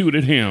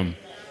persecuted him.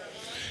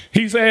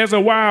 He said, as a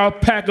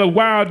wild pack of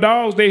wild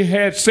dogs, they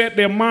had set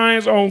their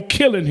minds on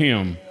killing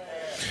him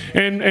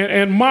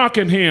and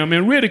mocking him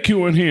and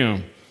ridiculing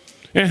him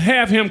and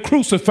have him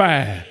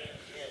crucified.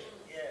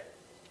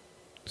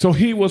 So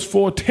he was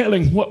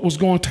foretelling what was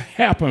going to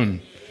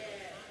happen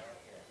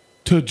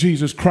to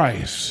Jesus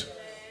Christ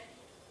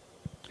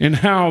and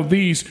how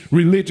these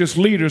religious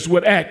leaders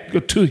would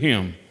act to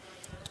him.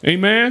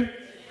 Amen.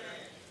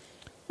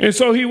 And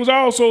so he was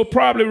also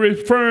probably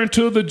referring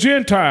to the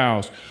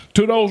Gentiles,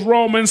 to those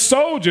Roman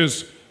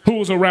soldiers who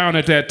was around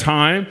at that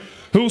time,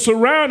 who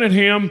surrounded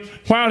him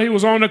while he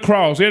was on the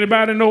cross.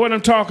 Anybody know what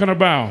I'm talking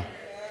about?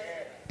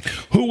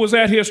 Who was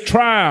at his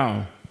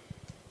trial,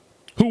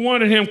 who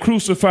wanted him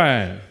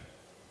crucified.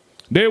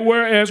 They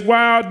were as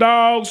wild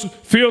dogs,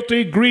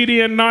 filthy,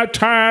 greedy, and not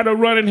tired of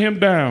running him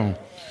down.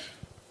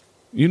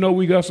 You know,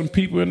 we got some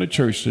people in the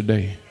church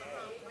today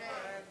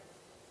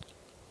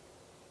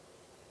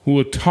who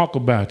will talk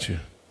about you,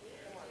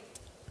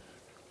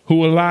 who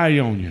will lie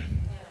on you,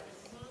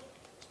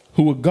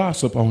 who will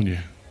gossip on you,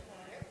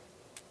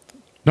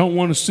 don't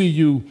want to see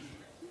you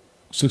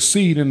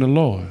succeed in the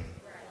Lord.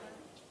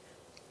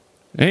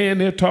 And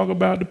they'll talk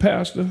about the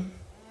pastor,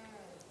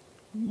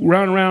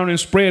 running around and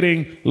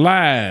spreading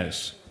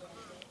lies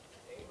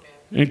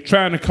and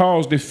trying to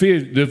cause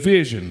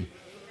division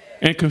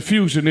and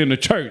confusion in the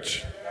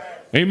church.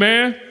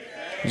 Amen?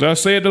 As I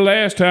said the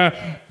last time,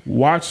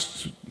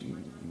 watch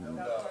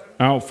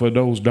out for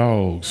those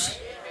dogs.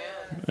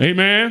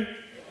 Amen?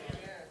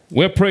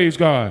 Well, praise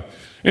God.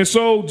 And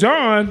so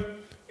John,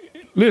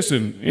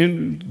 listen,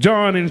 in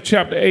John in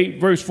chapter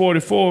 8, verse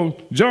 44,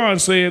 John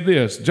said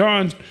this.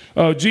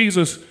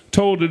 Jesus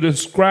told the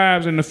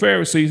scribes and the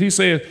Pharisees, he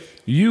said,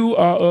 you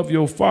are of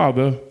your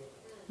father,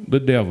 the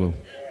devil.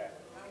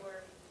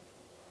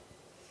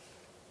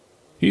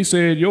 He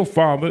said, your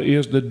father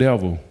is the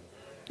devil.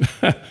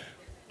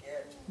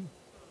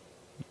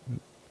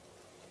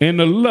 And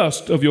the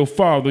lust of your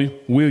father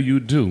will you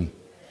do.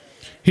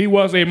 He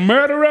was a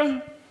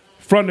murderer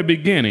from the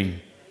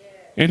beginning,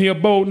 and he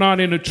abode not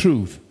in the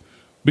truth,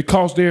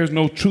 because there is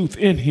no truth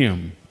in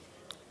him.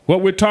 What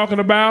we're talking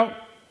about?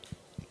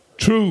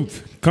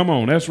 Truth. Come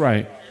on, that's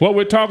right. What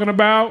we're talking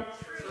about?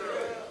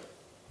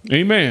 Truth.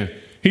 Amen.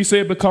 He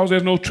said because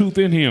there's no truth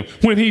in him.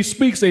 When he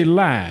speaks a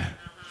lie,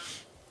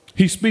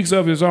 he speaks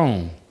of his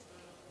own.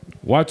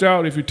 Watch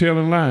out if you're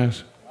telling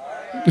lies.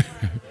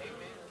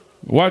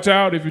 Watch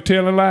out if you're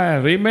telling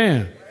lies.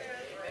 Amen.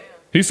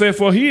 He said,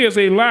 for he is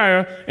a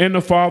liar and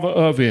the father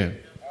of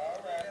it.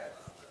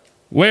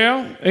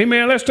 Well,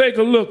 amen, let's take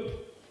a look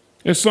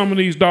at some of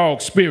these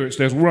dog spirits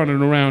that's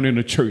running around in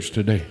the church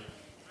today.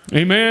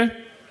 Amen.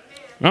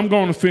 I'm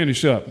going to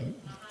finish up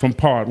from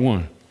part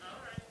one.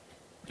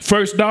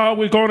 First dog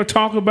we're going to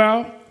talk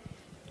about,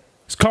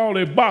 it's called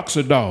a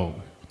boxer dog.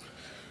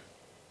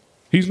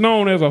 He's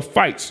known as a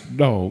fights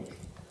dog.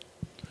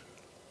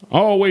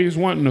 Always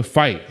wanting to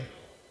fight.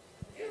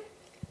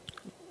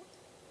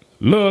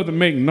 Love to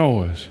make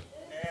noise.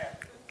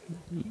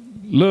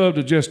 Love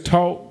to just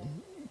talk,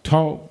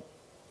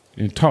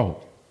 and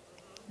talk.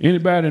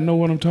 Anybody know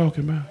what I'm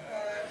talking about?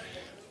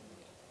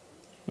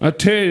 I'll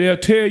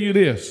tell you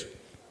this.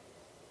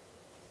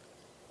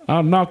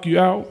 I'll knock you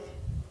out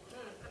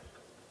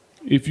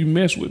if you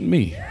mess with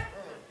me.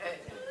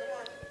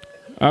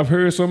 I've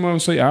heard some of them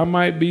say, I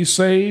might be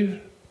saved,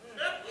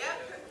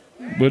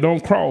 but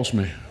don't cross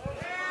me.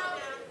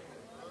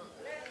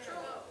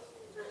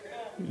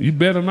 You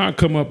better not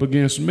come up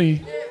against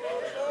me.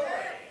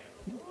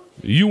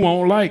 You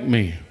won't like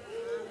me.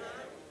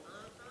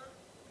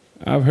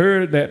 I've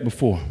heard that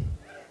before.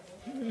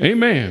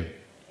 Amen.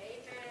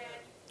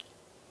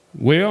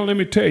 Well, let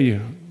me tell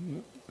you,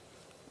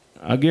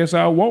 I guess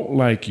I won't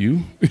like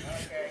you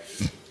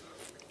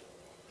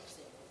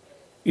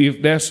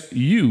if that's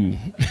you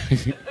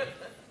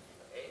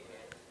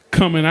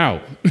coming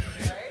out.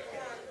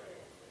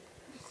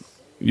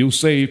 You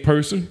saved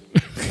person.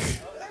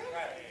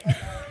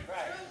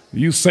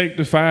 You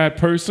sanctified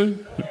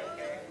person.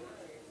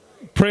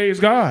 Praise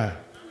God.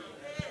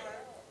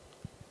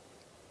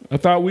 I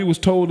thought we was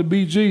told to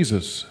be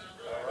Jesus.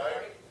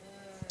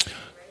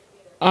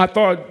 I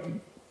thought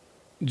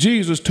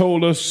Jesus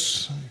told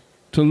us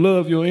to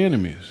love your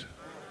enemies.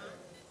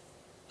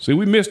 See,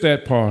 we missed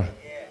that part.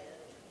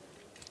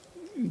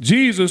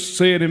 Jesus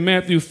said in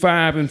Matthew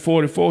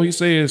 5:44, he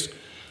says,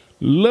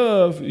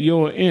 love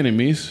your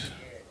enemies,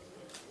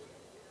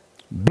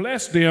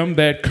 bless them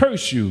that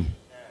curse you,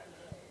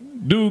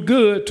 do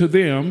good to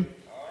them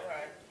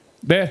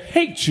that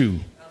hate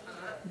you.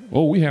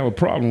 Oh, we have a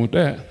problem with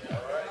that.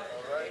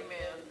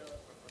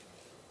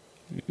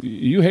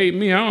 You hate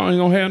me, I ain't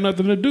gonna have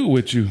nothing to do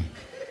with you.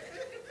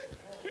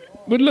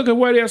 But look at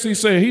what else he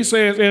said. He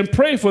says, and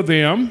pray for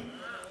them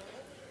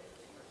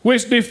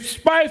which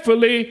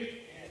despitefully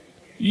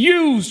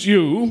use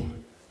you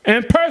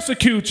and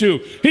persecute you.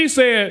 He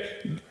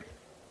said,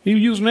 he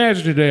used an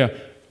adjective there,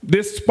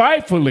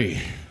 despitefully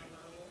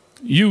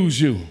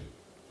use you.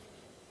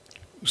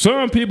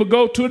 Some people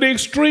go to the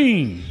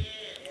extreme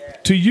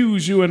to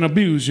use you and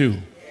abuse you.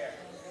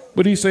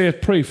 But he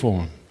said, pray for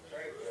them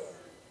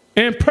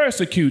and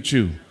persecute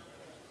you.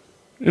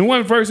 In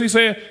one verse he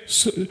said,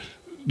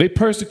 they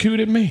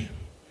persecuted me.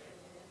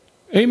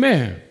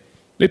 Amen.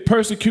 They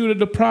persecuted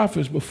the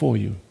prophets before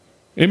you.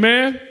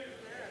 Amen.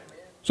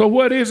 So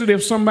what is it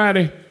if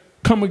somebody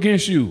come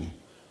against you?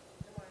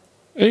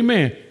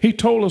 Amen. He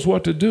told us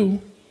what to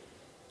do.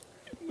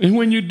 And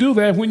when you do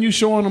that, when you're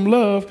showing them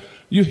love,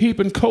 you're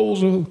heaping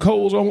coals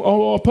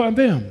upon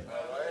them.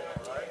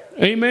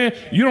 Amen.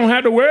 You don't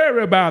have to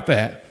worry about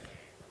that.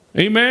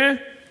 Amen.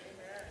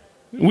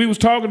 We was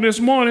talking this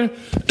morning,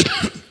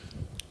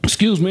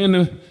 excuse me, in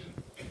the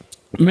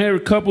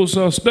married couples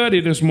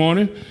study this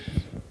morning,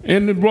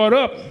 and it brought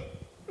up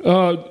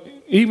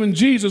even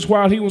Jesus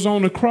while he was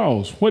on the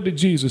cross. What did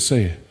Jesus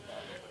say?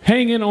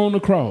 Hanging on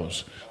the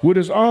cross with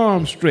his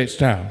arms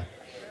stretched out.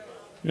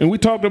 And we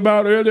talked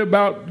about earlier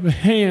about the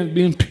hand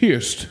being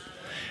pierced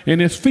and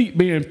his feet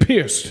being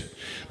pierced.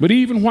 But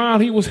even while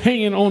he was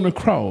hanging on the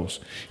cross,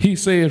 he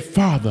said,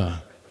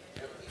 Father,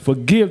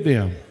 forgive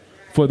them,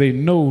 for they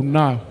know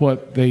not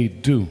what they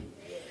do.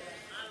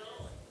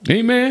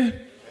 Amen.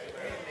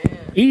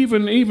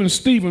 Even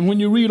Stephen, when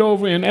you read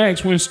over in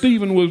Acts, when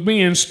Stephen was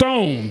being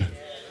stoned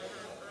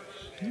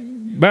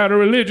by the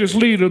religious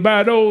leaders,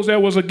 by those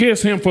that was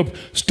against him for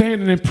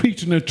standing and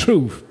preaching the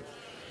truth,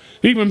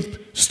 even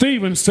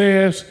Stephen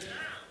says,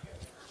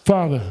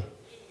 Father,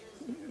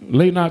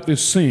 lay not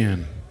this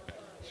sin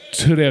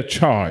to their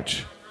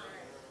charge.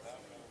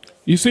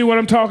 You see what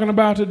I'm talking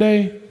about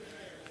today?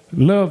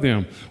 Love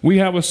them. We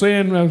have a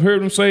saying, I've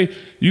heard them say,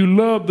 you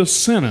love the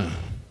sinner,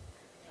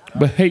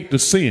 but hate the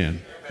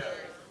sin,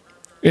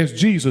 as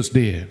Jesus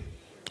did.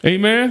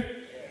 Amen?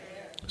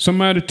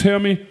 Somebody tell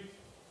me,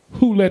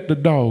 who let the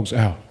dogs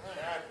out?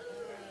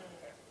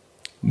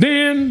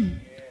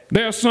 Then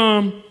there's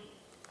some,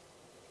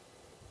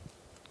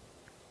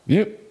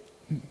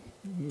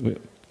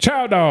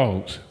 child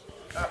dogs.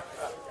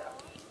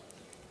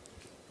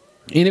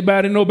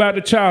 Anybody know about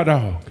the child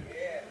dog?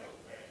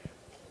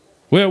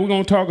 Well, we're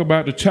going to talk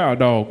about the child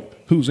dog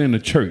who's in the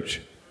church.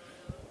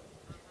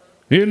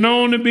 He's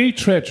known to be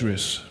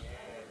treacherous.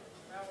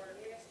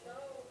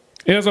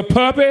 As a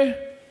puppy,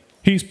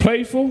 he's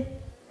playful.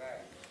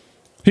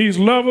 He's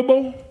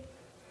lovable.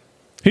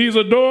 He's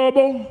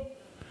adorable.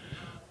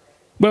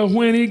 But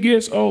when he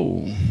gets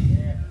old,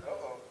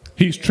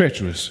 he's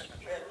treacherous.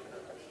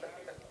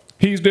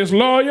 He's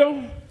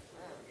disloyal.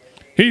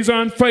 He's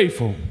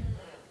unfaithful.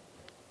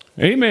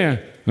 Amen.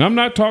 And I'm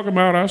not talking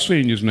about our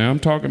seniors now. I'm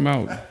talking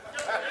about...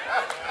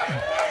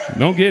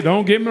 Don't get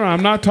me wrong.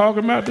 I'm not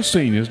talking about the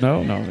seniors.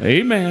 No.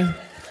 Amen.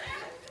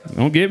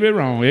 Don't get me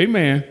wrong.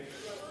 Amen.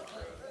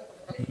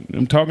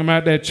 I'm talking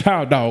about that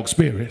child dog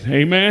spirit.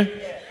 Amen.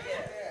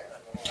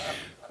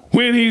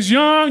 When he's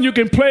young, you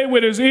can play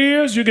with his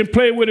ears. You can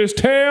play with his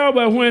tail.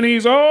 But when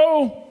he's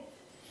old,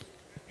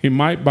 he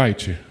might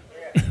bite you.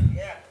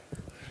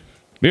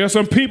 There are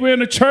some people in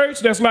the church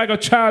that's like a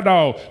child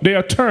dog.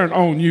 They'll turn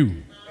on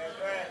you.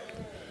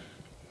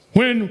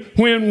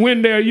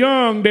 When they're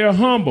young, they're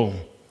humble.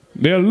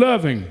 They're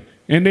loving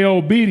and they're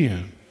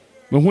obedient.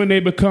 But when they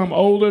become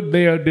older,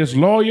 they are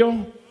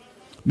disloyal,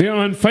 they're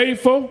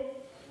unfaithful,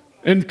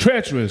 and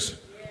treacherous,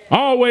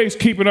 always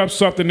keeping up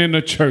something in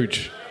the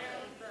church.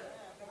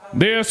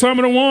 They are some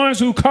of the ones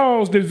who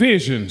cause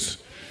divisions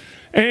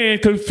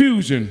and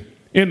confusion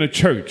in the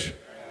church.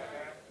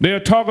 They'll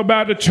talk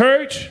about the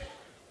church,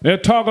 they'll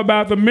talk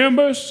about the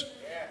members,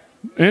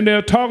 and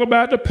they'll talk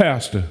about the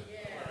pastor.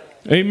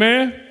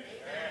 Amen.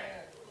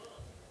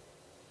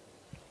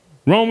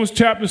 Romans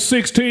chapter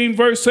 16,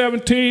 verse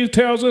 17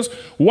 tells us,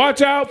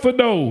 watch out for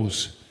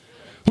those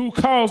who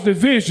cause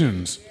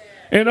divisions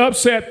and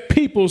upset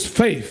people's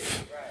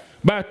faith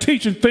by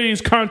teaching things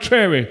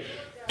contrary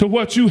to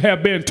what you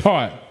have been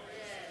taught.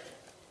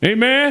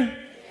 Amen.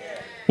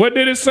 What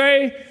did it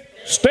say?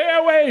 Stay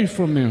away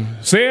from them.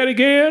 Say it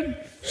again.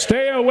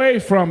 Stay away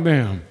from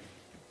them.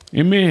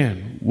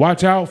 Amen.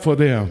 Watch out for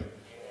them.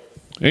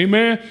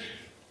 Amen.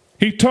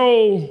 He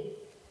told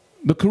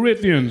the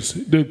Corinthians,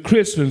 the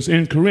Christians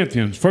in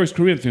Corinthians, 1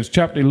 Corinthians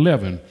chapter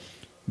 11,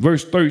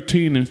 verse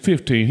 13 and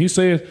 15. He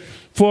says,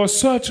 for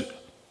such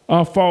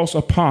are false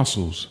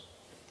apostles,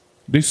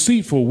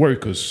 deceitful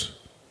workers,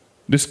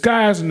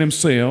 disguising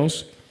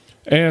themselves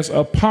as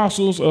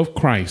apostles of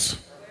Christ.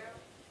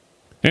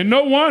 And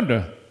no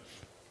wonder,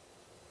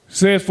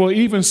 says, for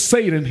even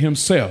Satan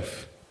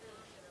himself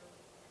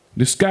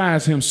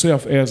disguised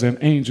himself as an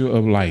angel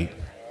of light.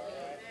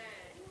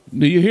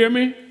 Do you hear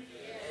me?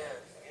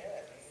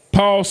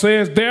 Paul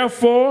says,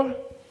 therefore,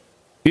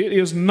 it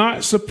is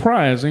not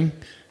surprising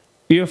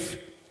if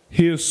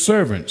his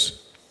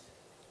servants,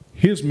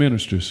 his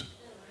ministers.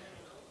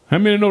 How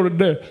many know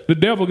the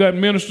devil got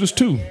ministers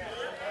too?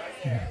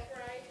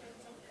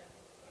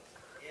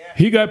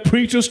 He got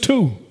preachers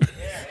too.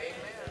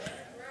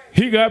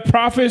 He got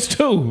prophets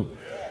too.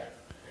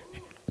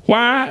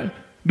 Why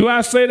do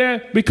I say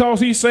that?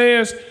 Because he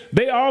says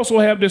they also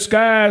have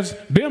disguised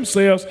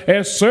themselves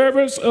as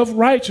servants of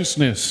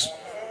righteousness,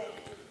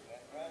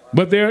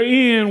 but their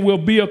end will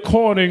be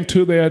according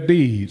to their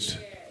deeds.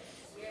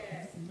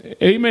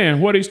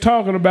 Amen. What he's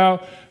talking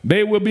about,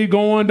 they will be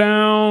going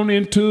down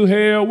into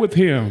hell with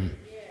him.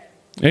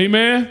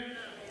 Amen.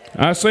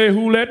 I say,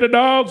 who let the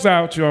dogs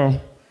out,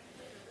 y'all?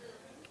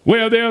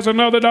 Well, there's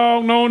another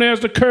dog known as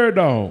the cur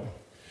dog.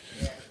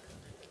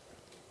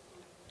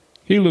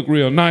 He look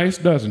real nice,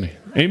 doesn't he?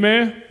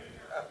 Amen.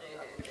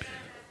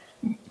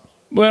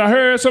 But I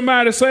heard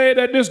somebody say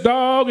that this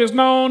dog is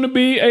known to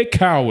be a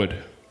coward.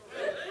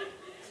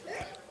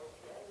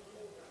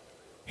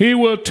 He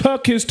will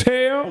tuck his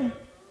tail,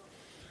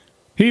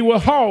 he will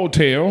haul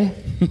tail,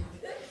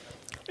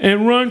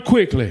 and run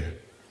quickly.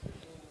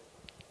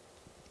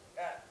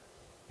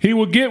 He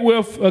will get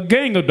with a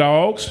gang of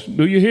dogs,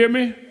 do you hear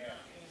me?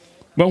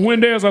 But when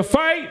there's a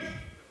fight,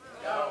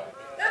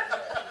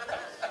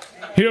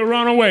 he'll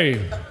run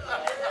away.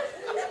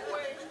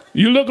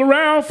 You look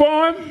around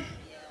for him,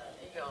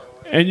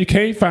 and you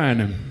can't find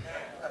him.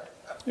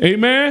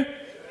 Amen?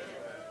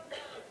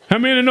 How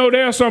many know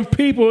there are some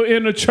people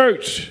in the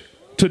church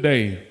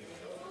today?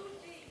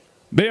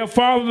 They'll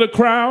follow the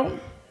crowd,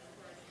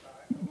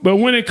 but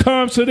when it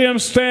comes to them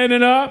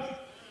standing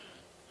up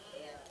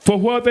for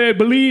what they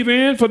believe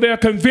in, for their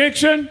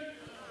conviction,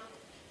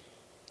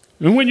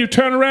 and when you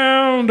turn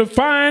around to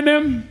find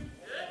them,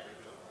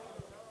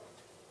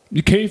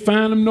 you can't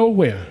find them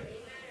nowhere.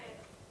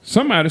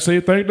 Somebody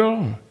say, thank the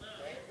Lord.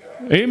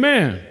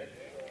 Amen.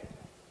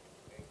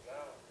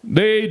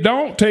 They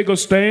don't take a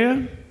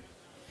stand.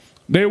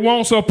 They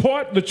won't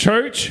support the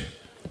church.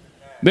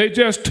 They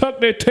just tuck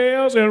their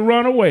tails and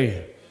run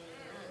away.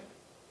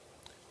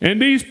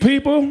 And these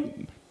people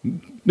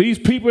in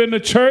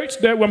the church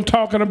that I'm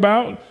talking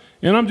about,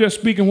 and I'm just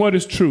speaking what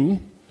is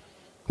true,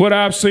 what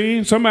I've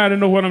seen, somebody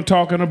know what I'm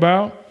talking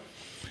about.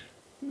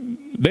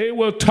 They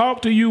will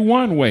talk to you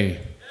one way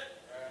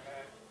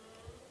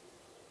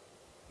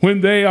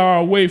when they are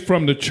away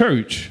from the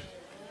church.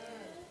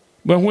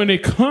 But when they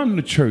come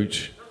to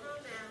church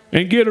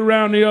and get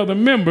around the other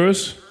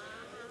members,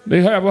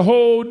 they have a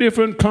whole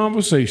different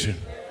conversation.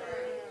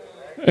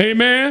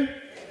 Amen?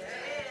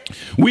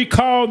 We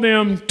call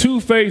them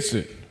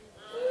two-faced.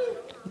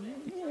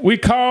 We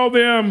call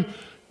them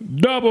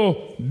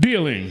double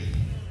dealing.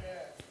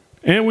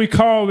 And we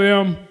call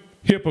them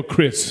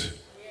hypocrites.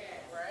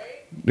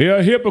 They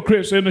are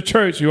hypocrites in the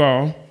church, you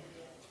all.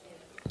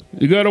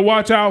 You got to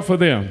watch out for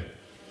them.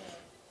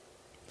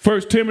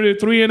 1 Timothy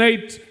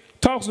 3:8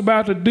 talks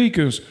about the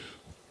deacons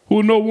who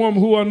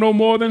are no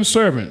more than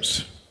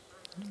servants.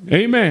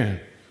 Amen.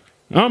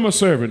 I'm a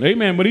servant.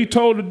 Amen. But he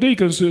told the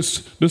deacons,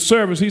 the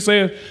servants, he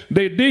said,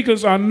 the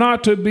deacons are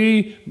not to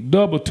be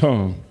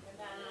double-tongued.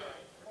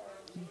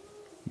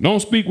 Don't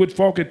speak with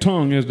forked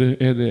tongue as the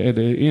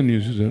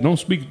Indians.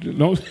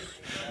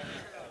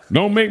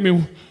 Don't make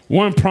me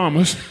one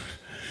promise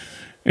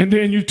and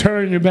then you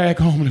turn your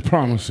back on the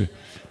promise.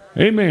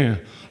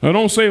 Amen. Now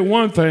don't say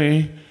one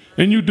thing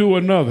and you do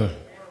another.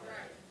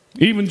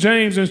 Even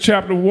James in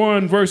chapter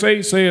 1 verse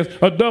 8 says,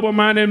 a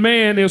double-minded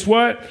man is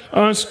what?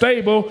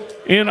 Unstable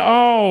in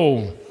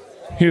all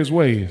his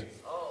ways.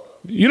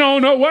 You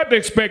don't know what to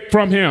expect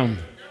from him.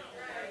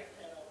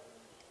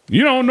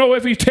 You don't know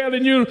if he's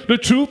telling you the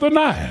truth or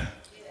not.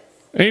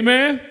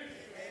 Amen.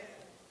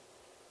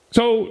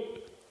 So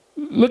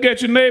look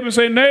at your neighbor and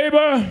say,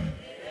 neighbor,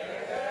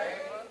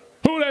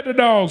 who let the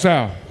dogs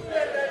out?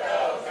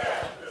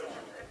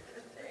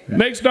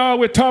 Next dog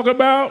we're talking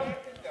about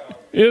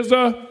is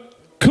a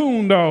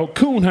coon dog,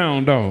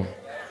 coonhound dog.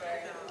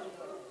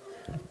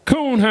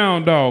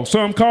 Coonhound dog.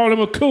 Some call him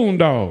a coon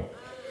dog.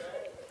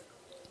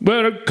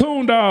 But a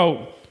coon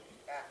dog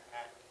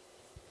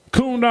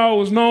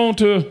was known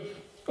to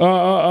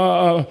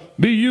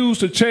be used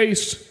to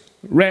chase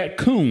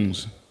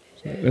raccoons.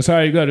 That's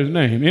how he got his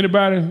name.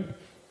 Anybody?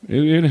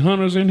 Any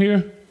hunters in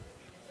here?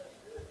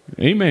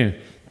 Amen.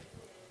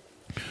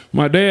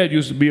 My dad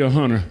used to be a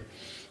hunter,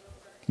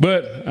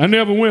 but I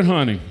never went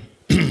hunting.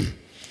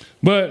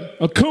 But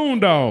a coon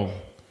dog,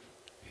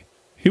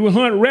 he would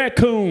hunt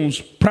raccoons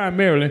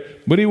primarily,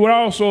 but he would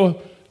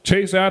also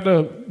chase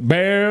after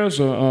bears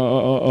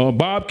or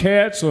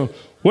bobcats or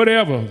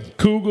whatever,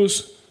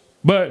 cougars.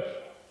 But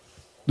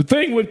the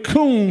thing with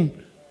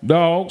coon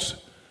dogs,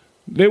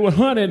 they would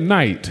hunt at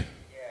night.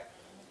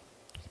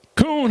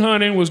 Coon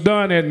hunting was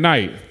done at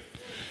night.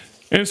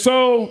 And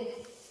so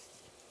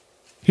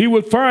he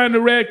would find the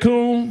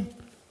raccoon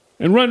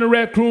and run the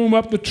raccoon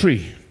up the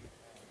tree.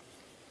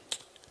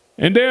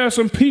 And there are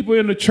some people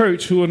in the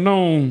church who are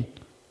known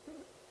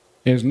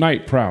as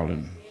night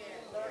prowling.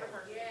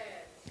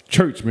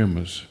 Church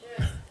members.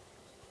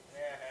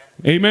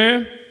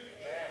 Amen.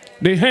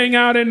 They hang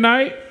out at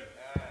night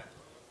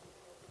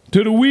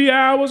to the wee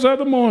hours of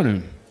the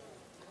morning,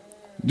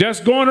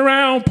 just going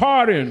around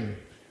partying,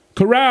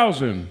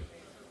 carousing.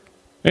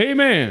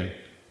 Amen.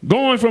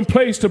 Going from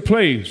place to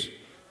place,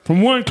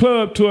 from one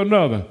club to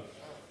another.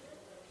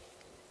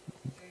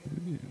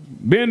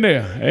 Been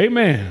there.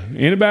 Amen.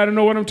 Anybody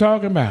know what I'm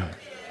talking about?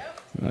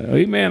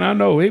 Amen. I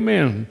know.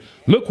 Amen.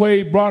 Look where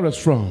he brought us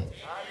from.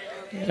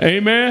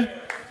 Amen.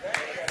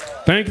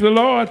 Thank the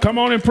Lord. Come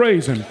on and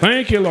praise him.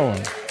 Thank you, Lord.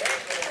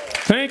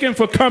 Thank him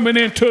for coming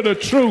into the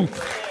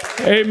truth.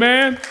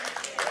 Amen.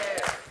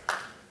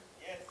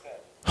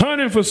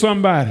 Hunting for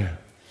somebody. I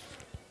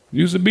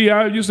used to be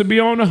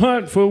on the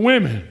hunt for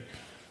women.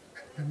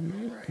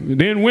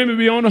 Then women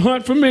be on the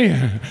hunt for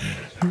men.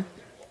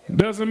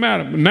 Doesn't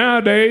matter. But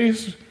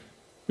nowadays,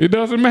 it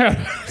doesn't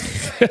matter.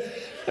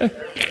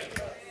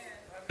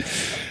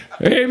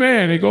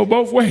 Amen. They go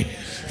both ways.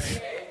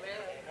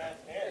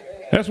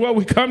 That's what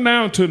we come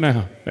down to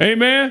now.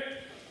 Amen.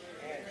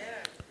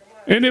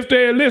 And if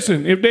they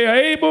listen, if they are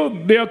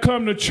able, they'll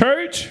come to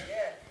church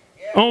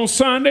on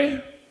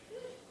Sunday.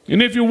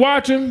 And if you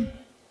watch them,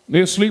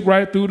 they'll sleep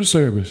right through the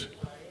service.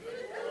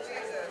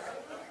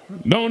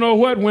 Don't know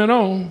what went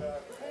on.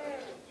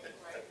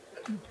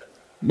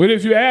 But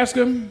if you ask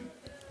them,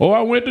 oh,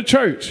 I went to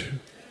church.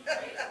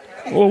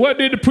 Well, what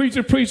did the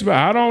preacher preach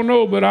about? I don't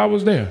know, but I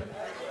was there.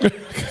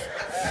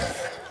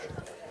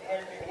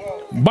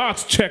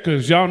 Box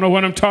checkers, y'all know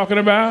what I'm talking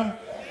about?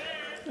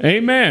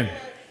 Amen.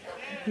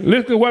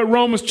 Look at what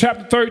Romans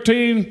chapter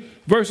 13,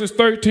 verses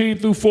 13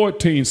 through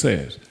 14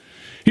 says.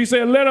 He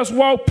said, let us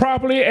walk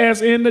properly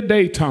as in the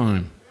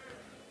daytime,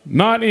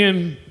 not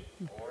in,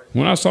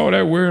 when I saw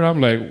that word,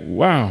 I'm like,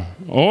 wow,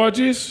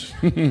 orgies?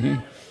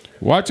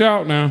 Watch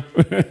out now.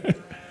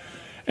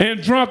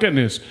 And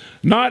drunkenness,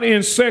 not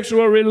in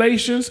sexual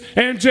relations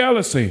and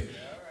jealousy,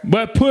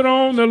 but put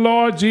on the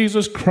Lord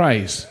Jesus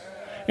Christ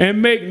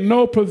and make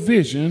no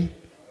provision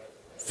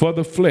for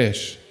the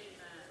flesh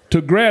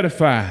to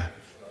gratify.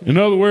 In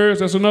other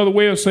words, that's another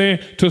way of saying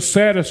to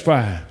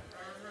satisfy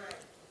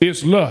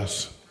its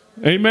lust.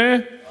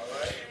 Amen.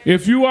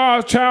 If you are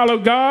a child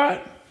of God,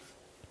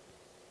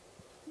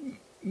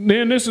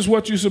 then this is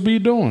what you should be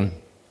doing.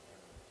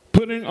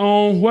 Putting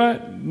on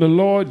what? The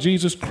Lord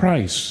Jesus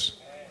Christ.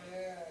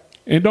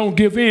 And don't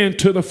give in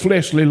to the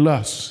fleshly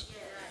lusts.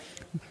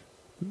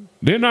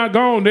 They're not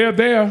gone, they're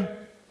there.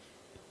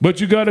 But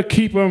you got to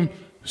keep them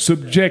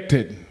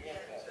subjected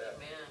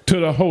to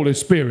the Holy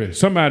Spirit.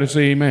 Somebody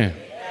say amen.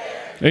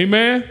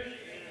 Amen.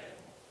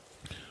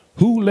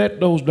 Who let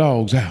those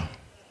dogs out?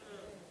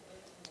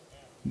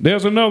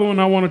 There's another one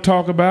I want to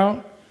talk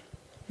about.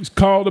 It's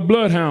called the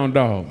bloodhound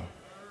dog.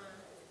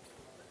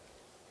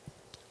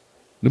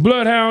 The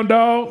bloodhound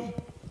dog,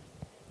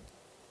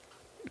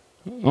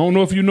 I don't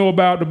know if you know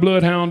about the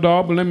bloodhound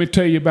dog, but let me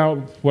tell you about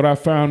what I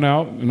found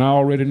out, and I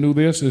already knew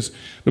this, is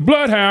the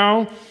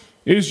bloodhound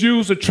is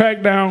used to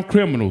track down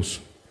criminals.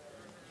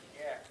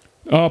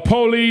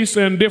 Police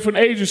and different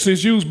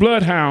agencies use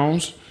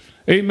bloodhounds,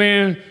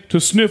 amen, to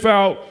sniff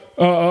out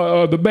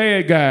the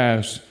bad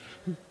guys,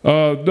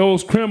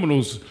 those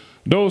criminals,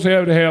 those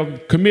that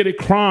have committed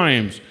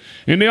crimes.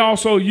 And they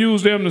also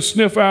use them to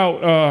sniff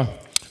out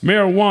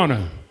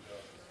marijuana,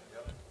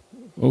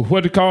 or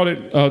what they call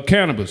it,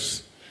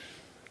 cannabis.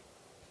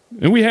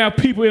 And we have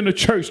people in the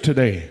church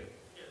today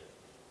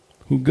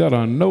who got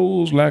a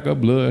nose like a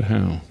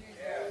bloodhound.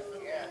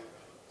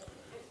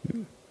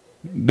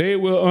 They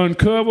will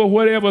uncover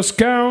whatever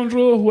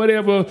scoundrel,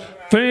 whatever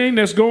thing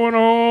that's going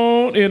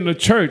on in the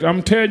church.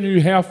 I'm telling you,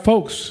 you have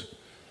folks,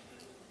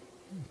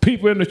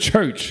 people in the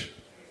church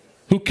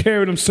who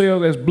carry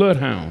themselves as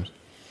bloodhounds.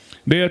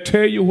 They'll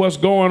tell you what's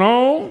going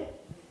on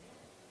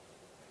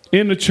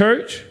in the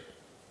church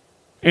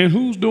and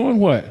who's doing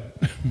what.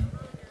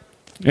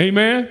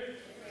 Amen.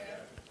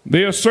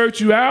 They'll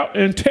search you out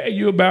and tell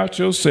you about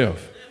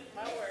yourself.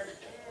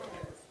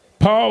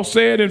 Paul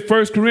said in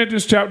 1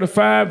 Corinthians chapter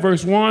 5,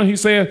 verse 1, he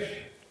said,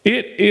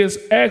 it is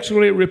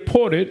actually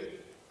reported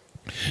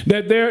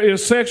that there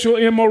is sexual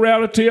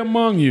immorality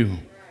among you,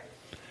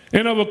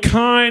 and of a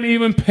kind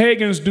even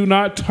pagans do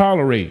not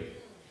tolerate,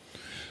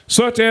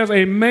 such as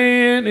a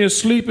man is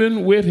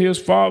sleeping with his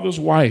father's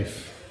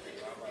wife.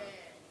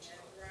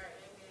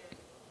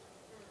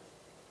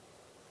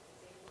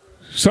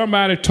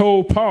 Somebody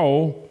told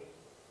Paul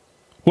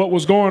what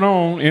was going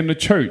on in the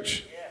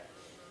church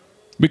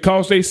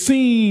because they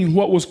seen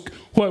what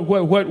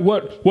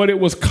it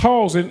was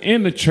causing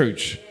in the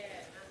church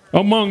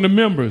among the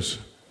members.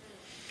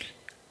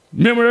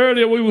 Remember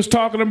earlier we was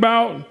talking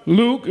about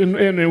Luke and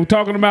we were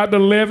talking about the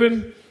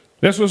leaven.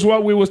 This was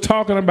what we was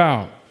talking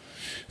about.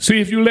 See,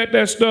 if you let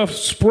that stuff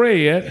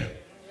spread,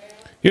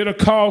 it'll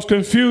cause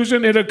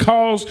confusion. It'll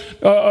cause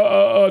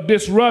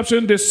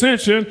disruption,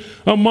 dissension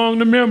among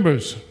the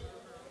members.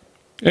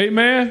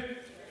 Amen.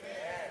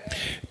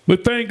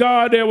 But thank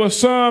God there was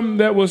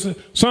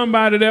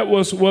somebody that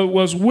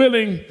was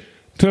willing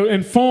to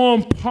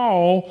inform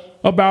Paul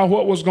about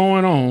what was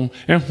going on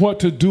and what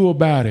to do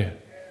about it.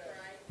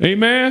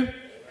 Amen.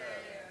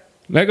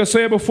 Like I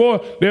said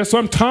before, there's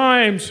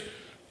sometimes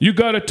you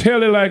got to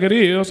tell it like it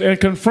is and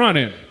confront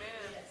it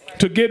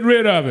to get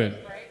rid of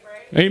it.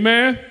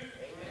 Amen.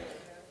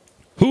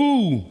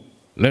 Who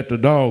let the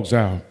dogs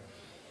out?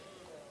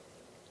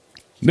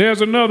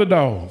 There's another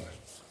dog.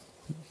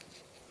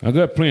 I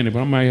got plenty,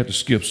 but I might have to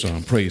skip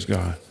some. Praise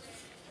God.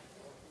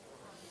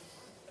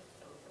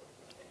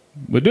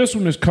 But this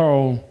one is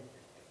called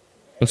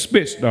a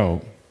Spitz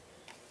dog.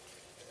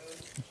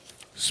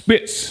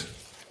 Spitz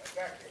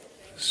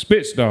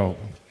dog.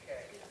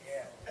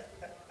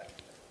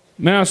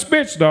 Now, a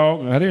Spitz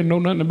dog, I didn't know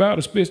nothing about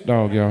a Spitz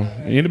dog, y'all.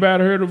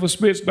 Anybody heard of a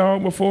Spitz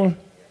dog before?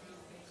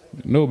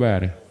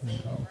 Nobody.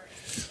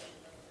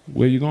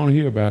 Well, you're going to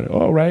hear about it.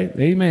 All right.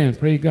 Amen.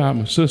 Praise God.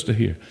 My sister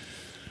here.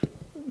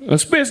 A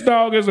Spitz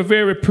dog is a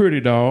very pretty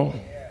dog.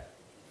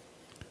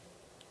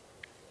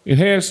 It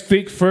has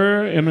thick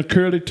fur and a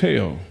curly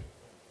tail.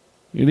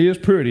 It is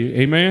pretty.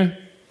 Amen.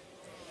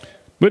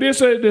 But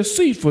it's a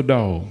deceitful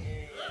dog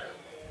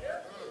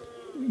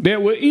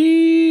that will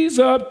ease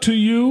up to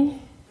you,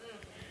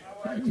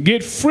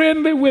 get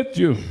friendly with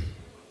you,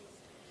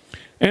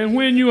 and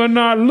when you are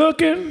not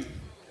looking,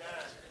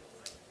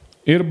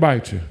 it'll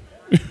bite you.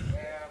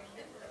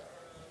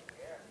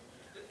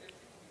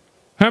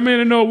 How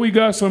many know we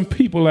got some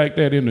people like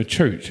that in the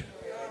church?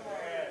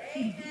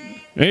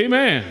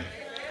 Amen.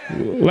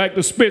 Like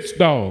the Spitz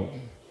dog.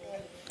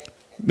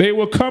 They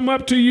will come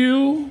up to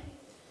you.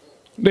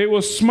 They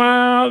will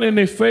smile in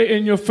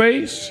your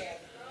face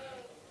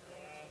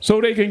so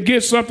they can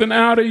get something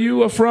out of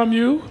you or from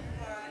you.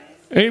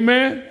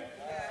 Amen.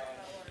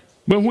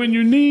 But when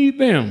you need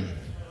them,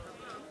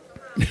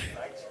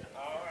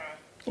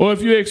 or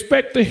if you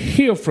expect to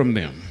hear from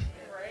them,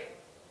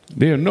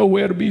 they're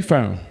nowhere to be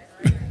found.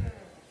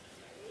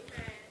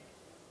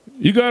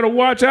 You got to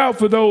watch out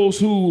for those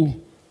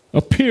who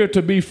appear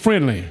to be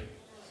friendly.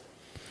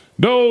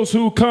 Those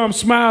who come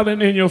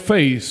smiling in your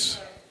face,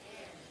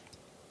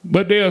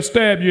 but they'll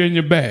stab you in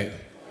your back.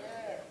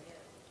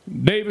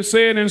 David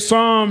said in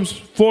Psalms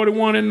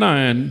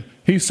 41:9,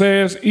 he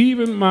says,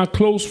 even my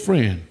close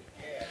friend,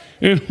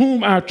 in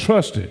whom I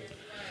trusted,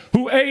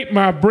 who ate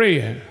my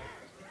bread,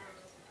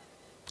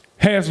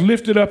 has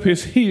lifted up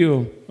his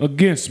heel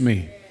against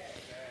me.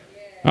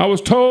 I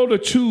was told to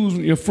choose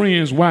your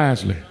friends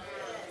wisely.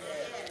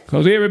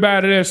 Because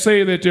everybody that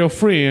say that your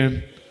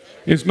friend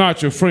is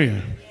not your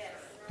friend.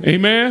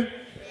 Amen?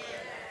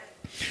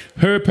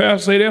 Heard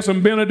Pastor say there's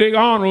some Benedict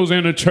Arnolds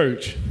in the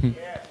church.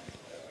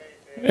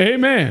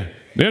 Amen.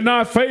 They're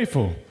not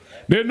faithful.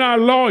 They're not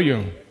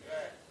loyal.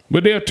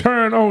 But they'll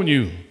turn on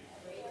you.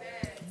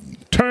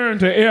 Turn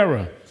to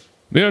error.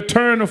 They'll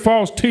turn to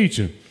false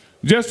teaching.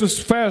 Just to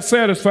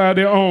satisfy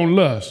their own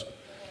lust.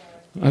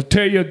 I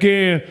tell you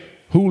again,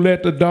 who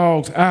let the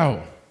dogs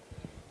out?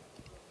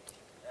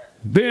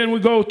 Then we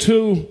go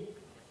to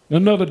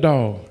another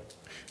dog.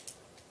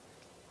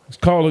 It's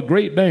called a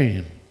Great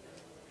Dane.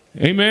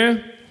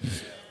 Amen.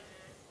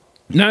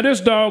 Now this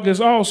dog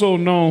is also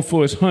known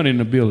for its hunting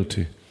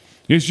ability.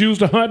 It's used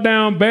to hunt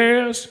down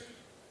bears,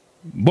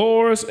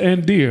 boars,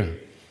 and deer.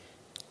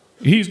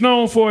 He's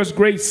known for his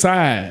great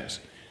size.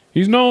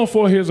 He's known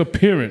for his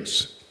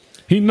appearance.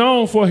 He's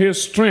known for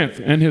his strength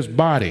and his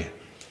body.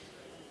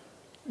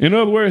 In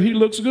other words, he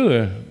looks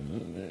good.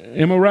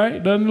 Am I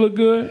right? Doesn't he look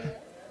good?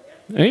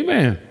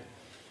 Amen.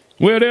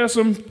 Well, there are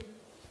some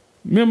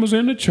members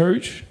in the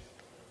church,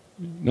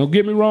 don't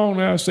get me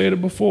wrong, I said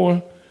it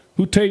before,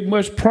 who take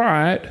much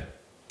pride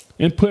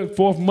and put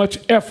forth much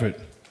effort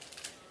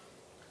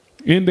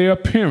in their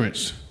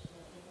appearance,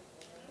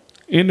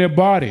 in their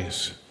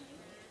bodies.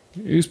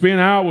 They spend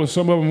hours,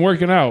 some of them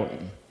working out,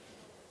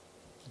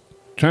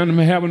 trying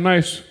to have a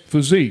nice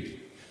physique.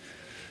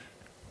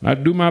 I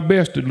do my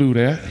best to do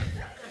that.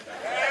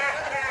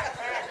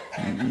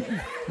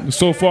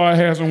 So far, it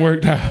hasn't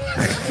worked out.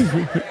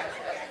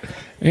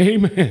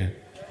 Amen.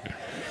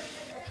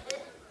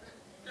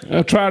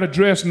 I try to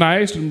dress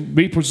nice and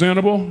be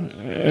presentable.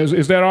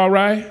 Is that all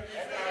right?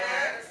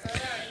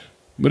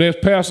 But as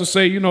pastors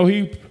say, you know,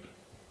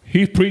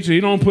 he's preaching. He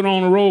don't put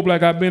on a robe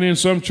like I've been in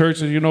some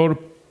churches. You know, the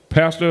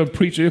pastor and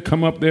preacher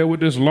come up there with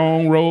this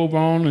long robe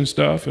on and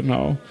stuff and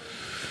all.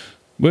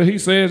 But he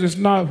says it's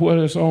not what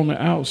is on the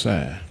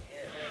outside.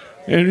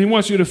 And he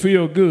wants you to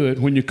feel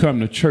good when you come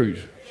to church.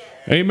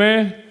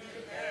 Amen?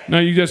 Now,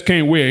 you just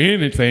can't wear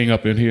anything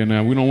up in here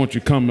now. We don't want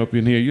you coming up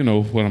in here, you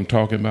know what I'm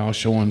talking about,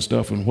 showing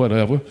stuff and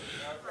whatever.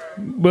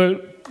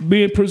 But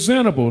being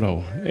presentable,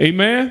 though.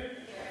 Amen?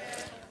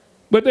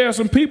 But there are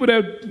some people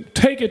that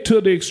take it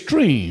to the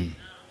extreme.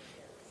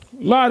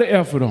 A lot of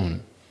effort on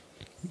it.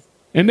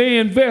 And they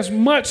invest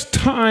much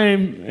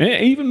time,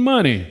 and even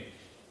money,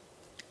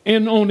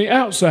 on the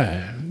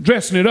outside,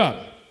 dressing it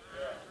up.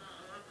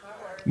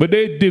 But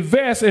they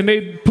divest and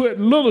they put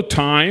little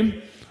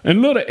time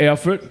and little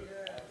effort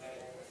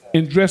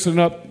in dressing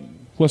up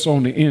what's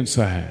on the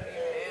inside.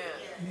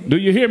 Do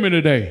you hear me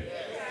today?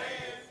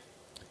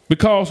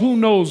 Because who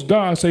knows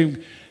God? Say,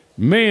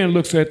 man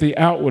looks at the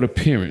outward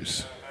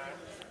appearance.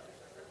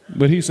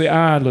 But he say,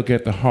 I look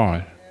at the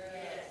heart.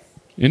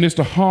 And it's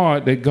the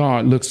heart that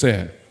God looks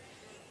at.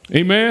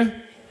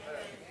 Amen?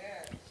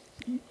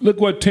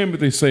 Look what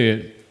Timothy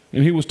said.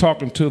 And he was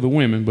talking to the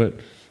women, but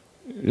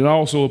it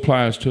also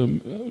applies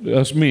to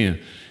us men.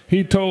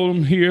 He told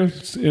them here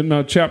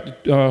in chapter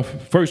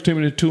 1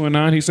 Timothy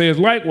 2:9, he says,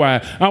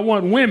 likewise, I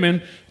want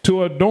women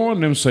to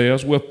adorn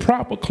themselves with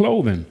proper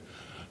clothing,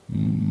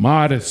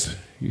 modest,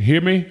 you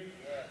hear me?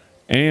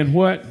 And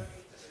what?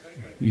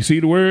 You see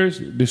the words?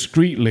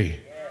 Discreetly.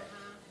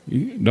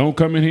 You don't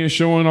come in here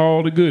showing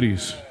all the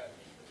goodies.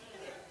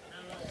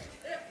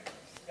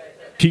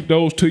 Keep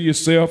those to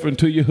yourself and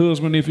to your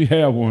husband if you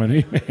have one.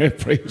 Amen.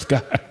 Praise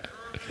God.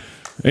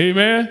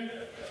 Amen.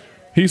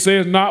 He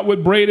says, not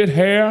with braided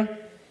hair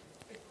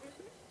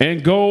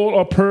and gold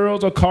or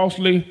pearls or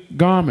costly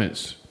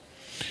garments.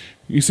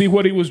 You see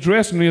what he was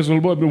dressing is,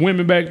 but the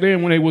women back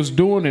then when they was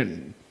doing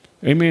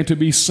it, amen, to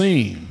be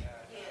seen.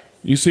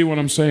 You see what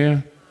I'm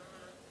saying?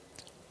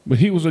 But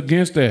he was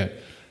against that.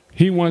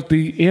 He wants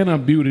the inner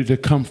beauty to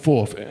come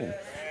forth.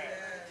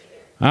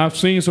 I've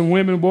seen some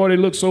women, boy, they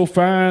look so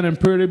fine and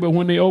pretty, but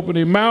when they open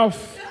their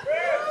mouth,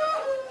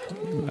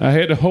 I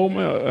had to hold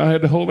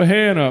my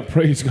hand up,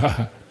 praise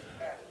God.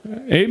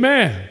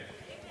 Amen.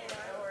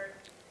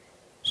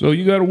 So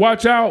you got to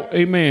watch out,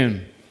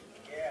 amen,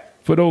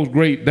 for those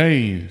great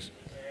dames.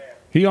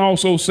 He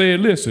also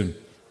said, listen,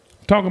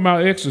 talking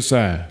about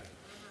exercise.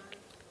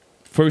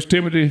 1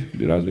 Timothy,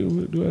 do I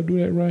do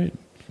that right?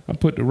 I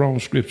put the wrong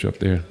scripture up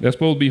there. That's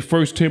supposed to be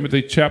 1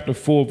 Timothy chapter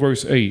 4,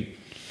 verse 8.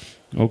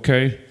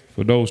 Okay,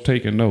 for those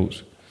taking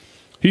notes.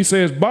 He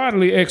says,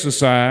 bodily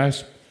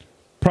exercise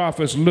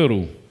profits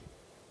little,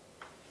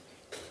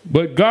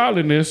 but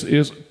godliness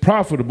is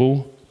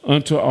profitable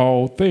unto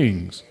all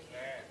things,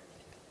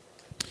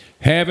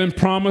 having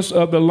promise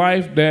of the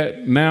life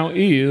that now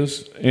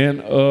is and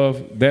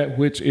of that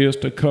which is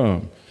to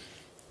come.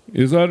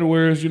 In other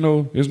words, you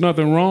know, there's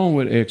nothing wrong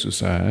with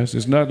exercise.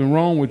 There's nothing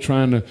wrong with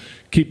trying to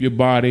keep your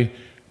body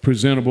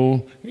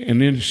presentable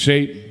and in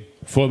shape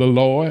for the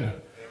Lord.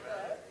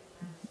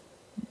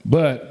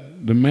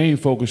 But the main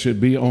focus should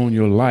be on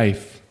your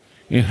life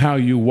and how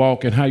you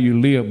walk and how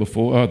you live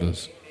before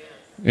others.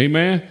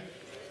 Amen?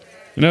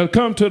 Now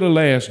come to the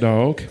last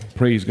dog,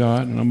 praise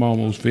God, and I'm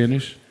almost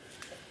finished.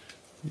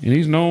 And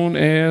he's known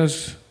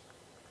as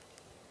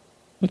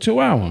a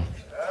Chihuahua.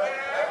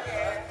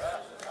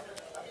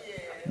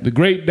 The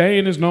Great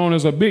Dane is known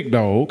as a big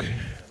dog.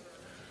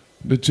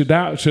 The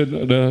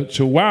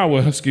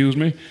Chihuahua, excuse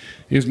me,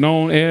 is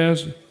known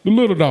as the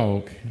little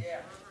dog.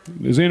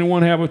 Does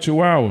anyone have a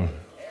Chihuahua?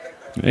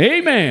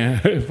 Amen.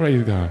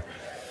 Praise God.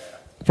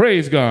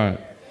 Praise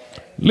God.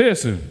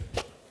 Listen,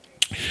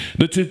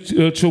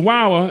 the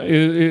Chihuahua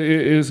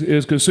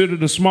is considered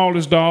the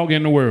smallest dog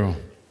in the world.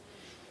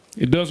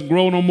 It doesn't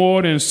grow no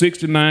more than 6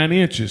 to 9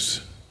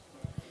 inches.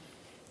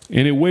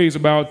 And it weighs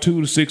about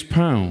 2 to 6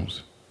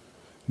 pounds.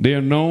 They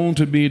are known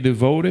to be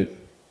devoted,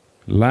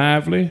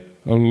 lively,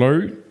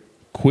 alert,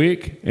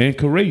 quick, and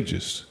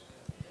courageous.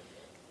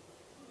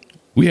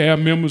 We have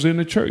members in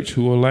the church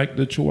who are like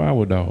the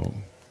Chihuahua dog,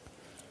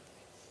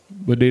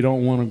 but they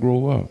don't want to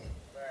grow up.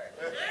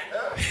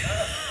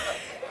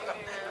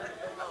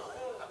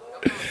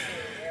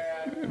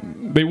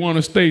 They want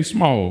to stay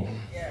small.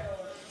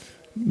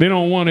 They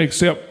don't want to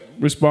accept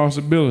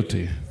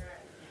responsibility.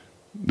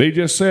 They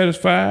just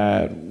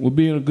satisfied with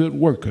being a good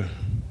worker.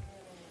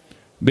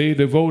 They're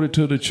devoted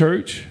to the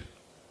church.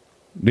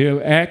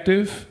 They're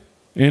active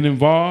and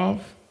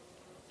involved,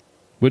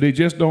 but they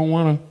just don't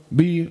want to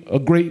be a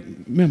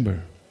great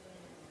member,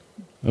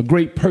 a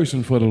great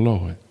person for the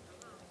Lord.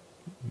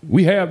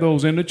 We have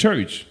those in the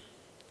church.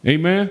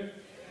 Amen?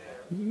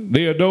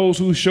 They are those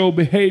who show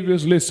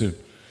behaviors. Listen,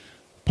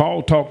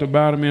 Paul talked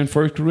about them in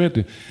 1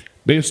 Corinthians.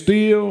 They're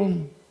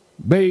still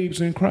babes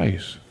in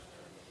Christ.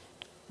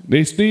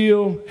 They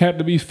still have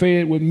to be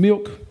fed with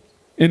milk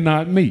and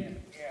not meat.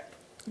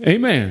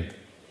 Amen.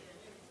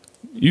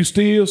 You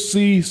still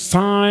see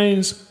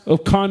signs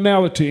of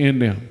carnality in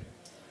them.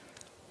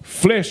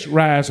 Flesh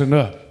rising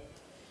up.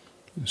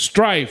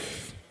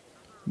 Strife.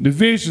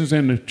 Divisions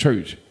in the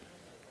church.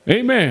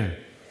 Amen.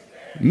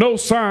 No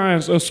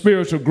signs of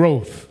spiritual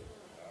growth.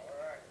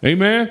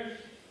 Amen.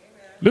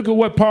 Look at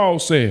what Paul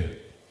said.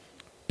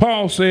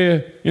 Paul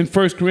said in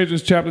 1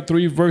 Corinthians chapter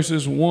 3,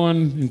 verses 1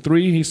 and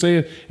 3, he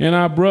said, and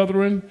our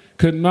brethren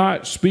could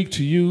not speak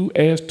to you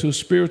as to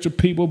spiritual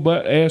people,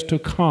 but as to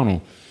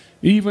carnal,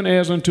 even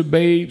as unto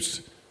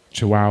babes,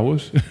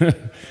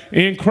 chihuahuas,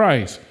 in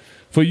Christ.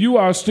 For you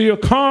are still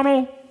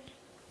carnal,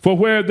 for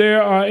where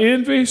there are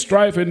envy,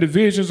 strife, and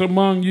divisions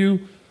among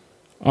you,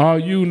 are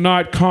you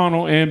not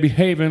carnal and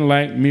behaving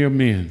like mere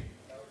men?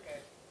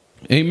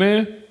 Okay.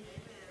 Amen.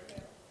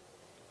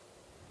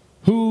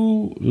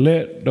 Who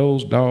let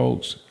those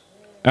dogs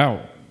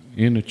out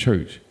in the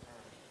church?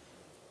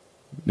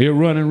 They're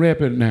running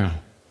rampant now.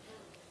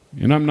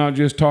 And I'm not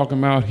just talking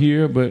about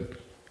here, but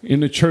in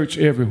the church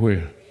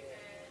everywhere.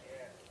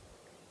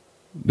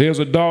 There's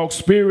a dog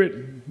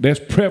spirit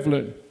that's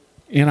prevalent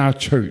in our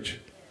church.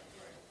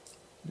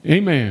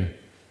 Amen.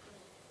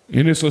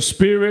 And it's a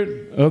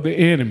spirit of the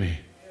enemy.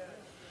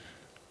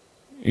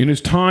 And it's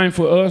time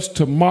for us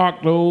to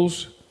mark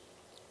those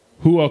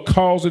who are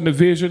causing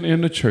division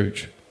in the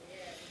church.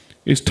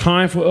 It's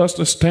time for us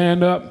to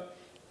stand up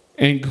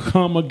and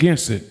come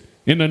against it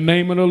in the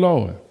name of the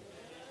Lord.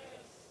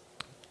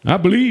 I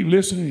believe,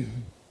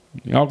 listen,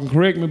 y'all can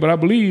correct me, but I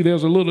believe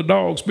there's a little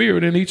dog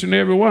spirit in each and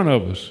every one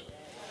of us.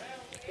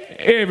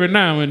 Every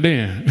now and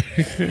then.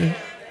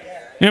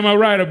 Am I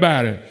right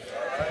about it?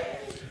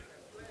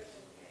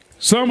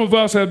 Some of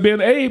us have been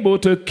able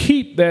to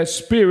keep that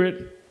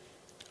spirit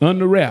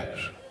under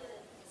wraps,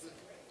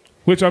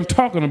 which I'm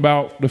talking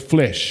about the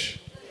flesh.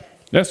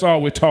 That's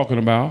all we're talking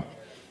about.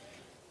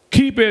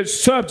 Keep it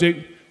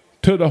subject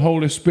to the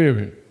Holy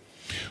Spirit.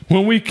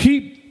 When we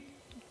keep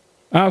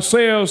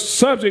ourselves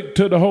subject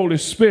to the Holy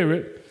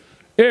Spirit,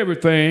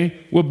 everything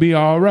will be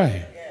all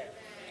right.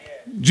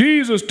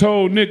 Jesus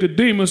told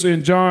Nicodemus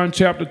in John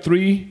chapter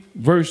 3,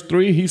 verse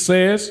 3, he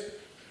says,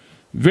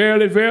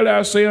 verily, verily,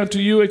 I say unto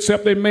you,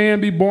 except a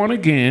man be born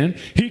again,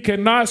 he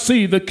cannot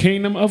see the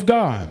kingdom of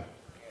God.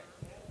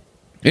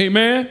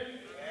 Amen.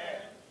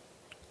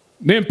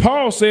 Then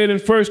Paul said in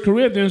 1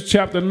 Corinthians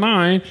chapter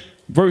 9,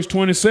 verse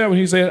 27,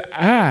 he said,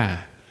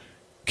 I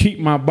keep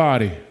my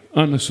body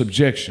under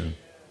subjection.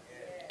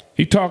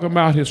 He talking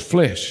about his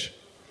flesh.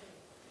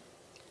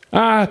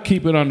 I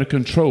keep it under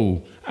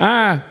control.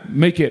 I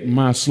make it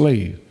my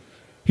slave.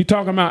 He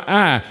talking about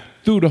I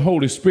through the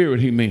Holy Spirit,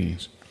 he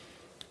means.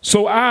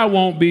 So I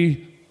won't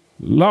be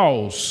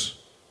lost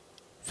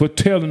for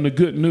telling the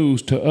good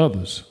news to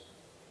others.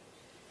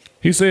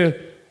 He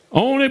said,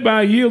 only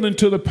by yielding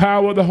to the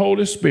power of the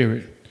Holy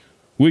Spirit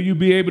will you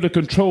be able to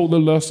control the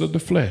lust of the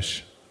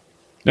flesh.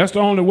 That's the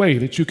only way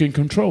that you can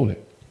control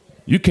it.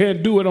 You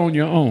can't do it on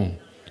your own.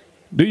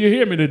 Do you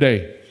hear me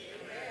today?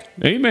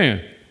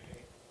 Amen.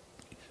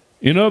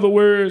 In other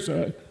words,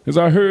 as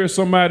I heard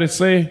somebody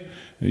say,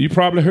 you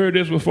probably heard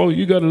this before,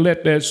 you got to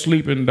let that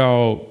sleeping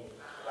dog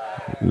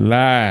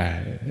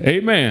lie.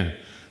 Amen.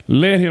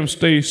 Let him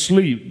stay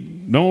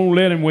asleep. Don't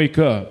let him wake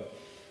up.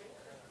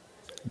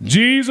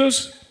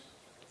 Jesus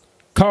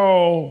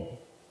called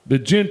the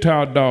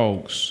Gentile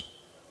dogs.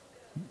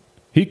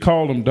 He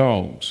called them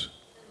dogs.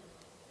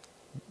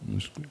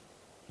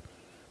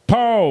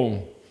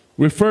 Paul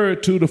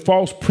referred to the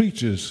false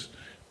preachers,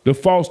 the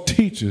false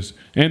teachers,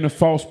 and the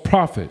false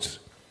prophets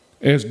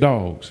as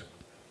dogs.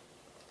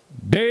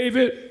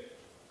 David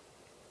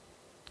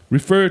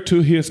referred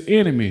to his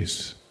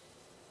enemies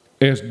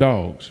as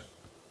dogs.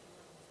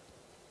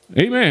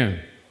 Amen.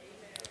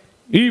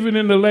 Even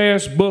in the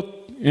last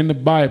book in the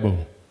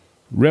Bible,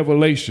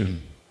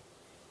 Revelation,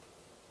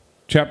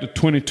 chapter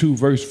 22,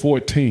 verse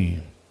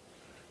 14,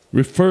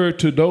 referred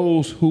to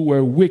those who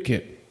were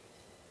wicked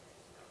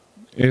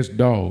as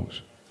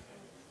dogs.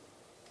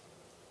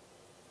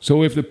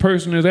 So if the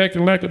person is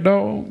acting like a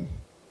dog,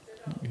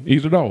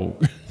 he's a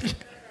dog.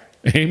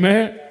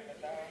 Amen.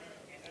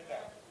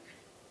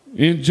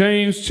 In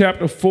James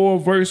chapter 4,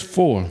 verse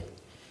 4,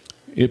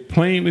 it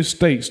plainly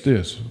states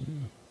this.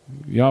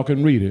 Y'all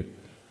can read it.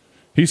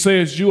 He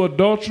says, you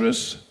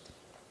adulterous,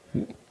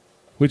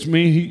 which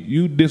means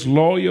you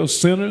disloyal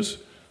sinners,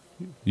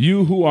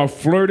 you who are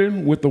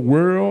flirting with the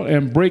world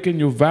and breaking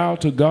your vow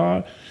to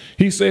God.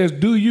 He says,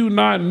 do you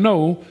not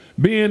know,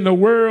 being the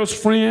world's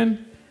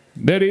friend,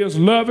 that is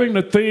loving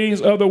the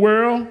things of the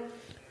world,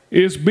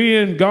 is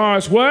being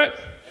God's what?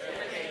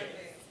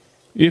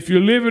 If you're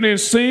living in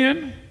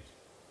sin,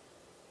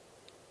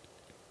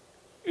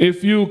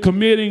 if you're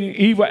committing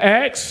evil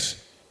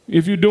acts,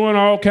 if you're doing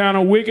all kind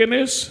of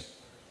wickedness,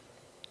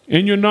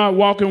 and you're not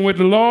walking with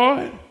the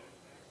Lord,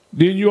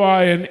 then you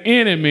are an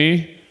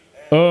enemy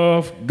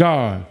of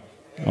God.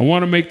 I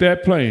want to make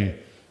that plain.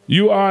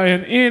 you are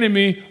an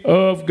enemy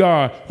of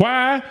God.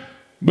 Why?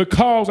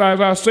 Because, as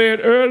I said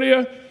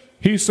earlier,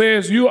 he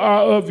says you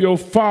are of your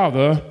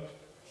father,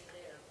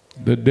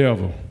 the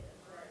devil.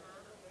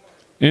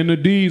 And the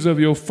deeds of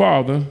your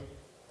father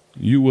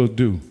you will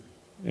do.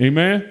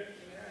 Amen?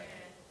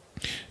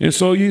 And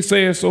so he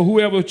says, so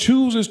whoever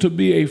chooses to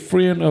be a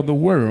friend of the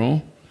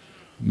world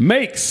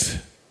makes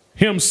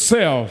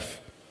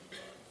himself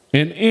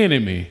an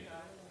enemy.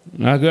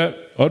 I got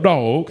a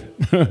dog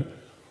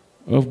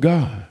of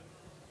God.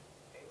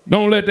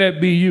 Don't let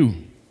that be you.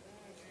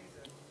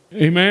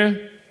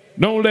 Amen?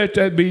 Don't let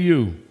that be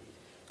you.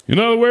 In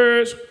other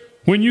words,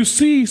 when you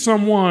see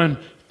someone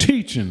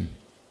teaching,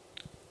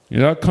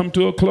 I'll come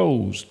to a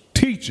close,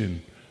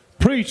 teaching,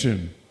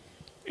 preaching,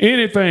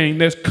 anything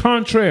that's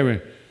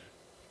contrary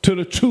to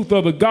the truth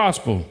of the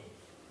gospel,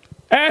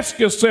 ask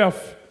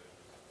yourself,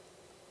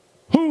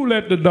 who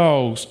let the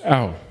dogs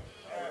out?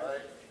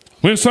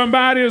 When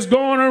somebody is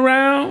going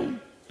around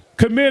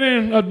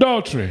committing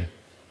adultery,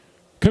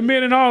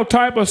 committing all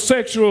type of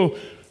sexual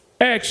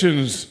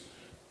actions,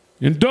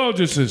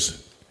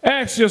 indulgences,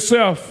 ask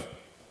yourself,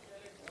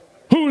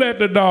 who let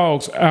the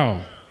dogs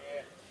out?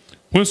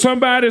 When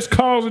somebody is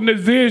causing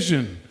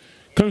division,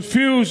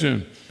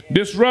 confusion,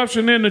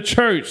 disruption in the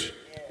church,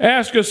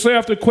 ask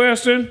yourself the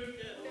question,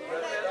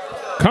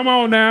 come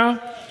on now,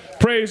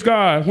 praise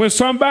God. When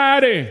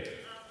somebody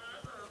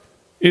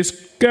is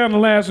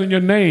scandalizing your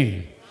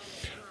name,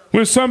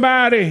 when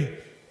somebody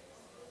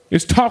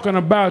is talking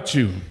about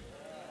you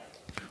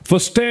for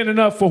standing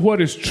up for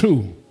what is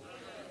true,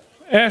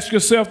 ask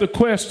yourself the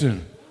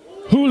question,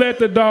 who let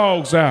the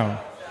dogs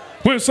out?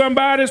 When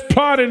somebody's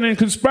plotting and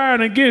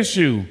conspiring against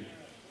you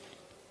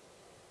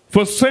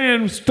for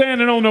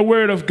standing on the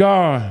word of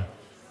God,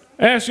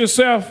 ask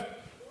yourself,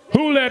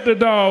 who let the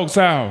dogs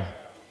out?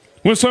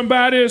 When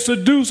somebody is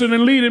seducing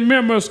and leading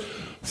members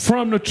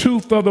from the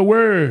truth of the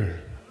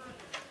word,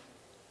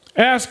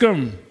 ask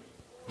them,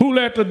 who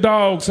let the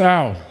dogs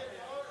out?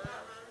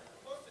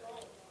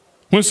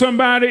 When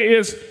somebody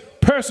is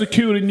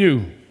persecuting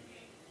you,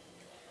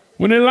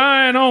 when they're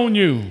lying on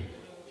you,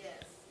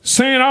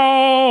 saying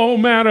all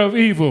manner of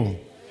evil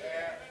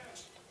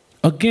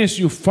against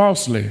you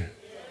falsely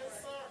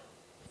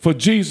for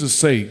Jesus'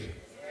 sake,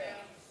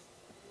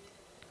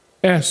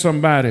 ask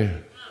somebody.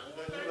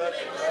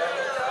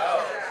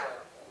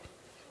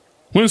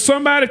 When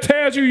somebody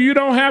tells you you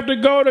don't have to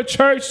go to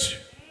church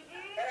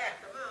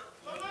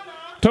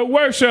to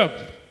worship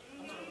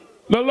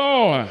the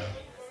Lord,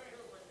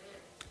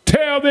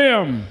 tell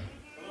them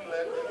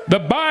the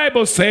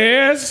Bible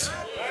says,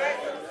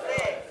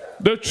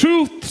 the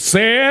truth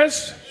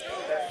says,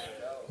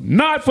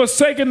 not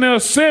forsaking the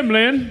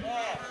assembling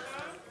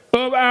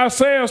of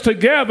ourselves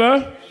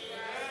together,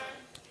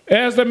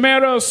 as the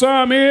matter of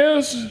some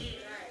is.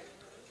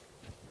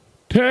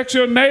 Text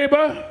your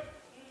neighbor,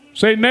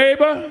 say,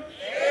 neighbor,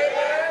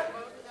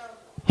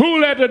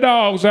 who let the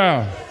dogs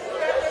out?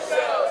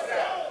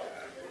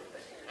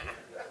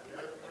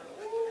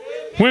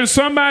 When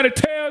somebody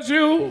tells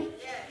you,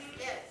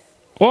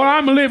 oh,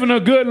 I'm living a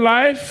good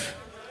life,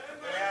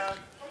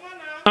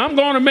 I'm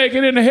going to make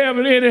it into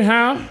heaven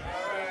anyhow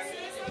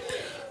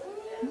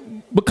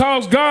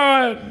because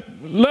God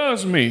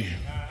loves me.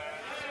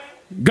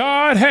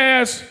 God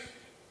has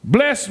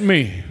blessed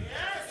me.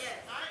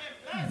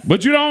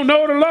 But you don't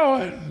know the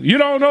Lord. You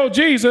don't know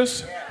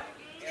Jesus.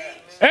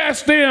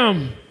 Ask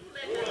them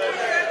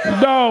the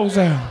dogs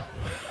out.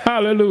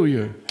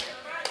 Hallelujah.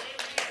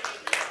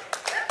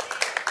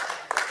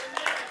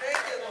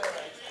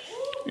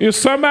 If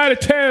somebody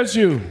tells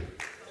you,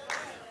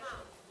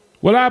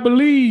 well, I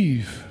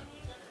believe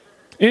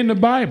in the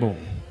Bible,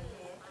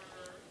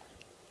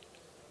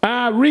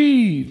 I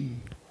read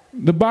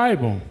the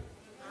Bible,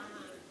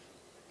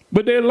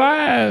 but their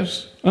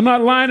lives are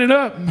not lining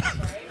up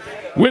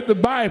with the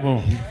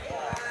Bible,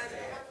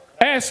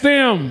 ask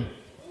them,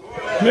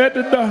 let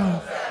the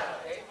dog.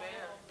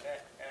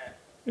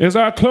 As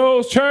I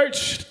close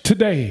church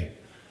today,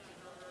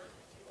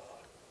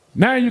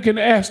 now you can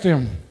ask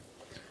them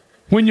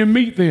when you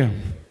meet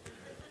them,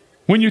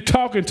 when you're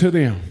talking to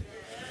them,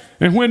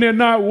 and when they're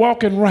not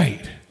walking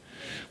right,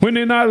 when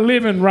they're not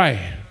living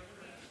right,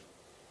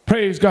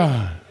 praise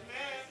God.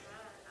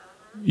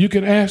 You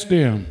can ask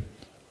them,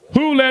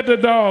 who let the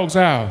dogs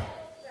out?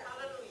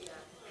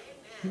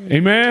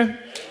 Amen?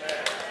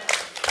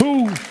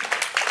 Who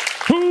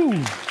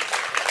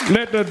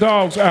let the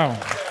dogs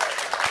out?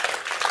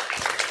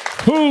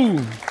 Who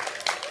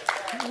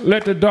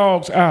let the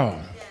dogs out?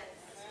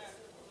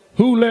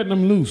 Who let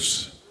them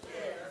loose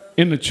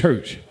in the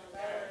church?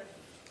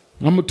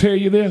 I'm going to tell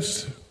you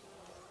this.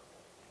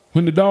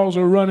 When the dogs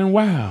are running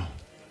wild,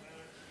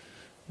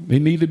 they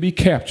need to be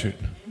captured.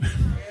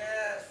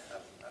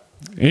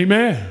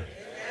 Amen.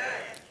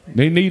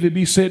 They need to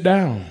be set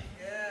down.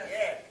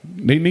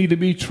 They need to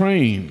be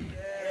trained.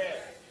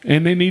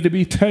 And they need to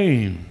be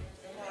tamed.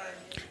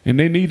 And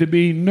they need to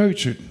be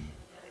nurtured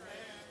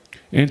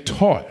and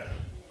taught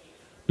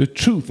the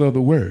truth of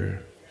the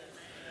word.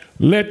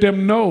 Let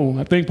them know,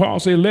 I think Paul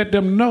said, let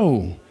them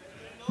know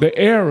the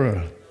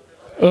error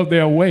of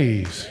their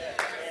ways.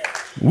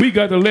 We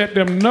got to let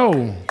them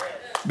know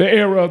the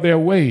error of their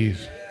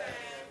ways.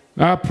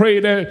 I pray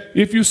that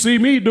if you see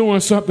me doing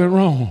something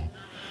wrong,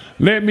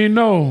 let me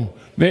know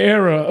the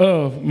error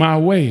of my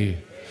way.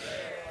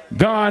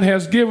 God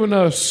has given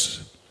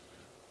us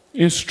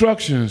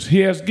instructions. He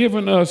has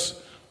given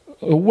us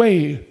a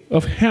way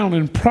of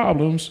handling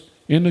problems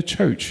in the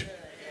church.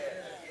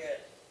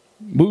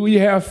 But we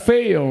have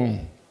failed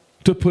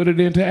to put it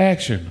into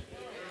action.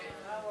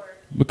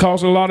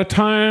 Because a lot of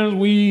times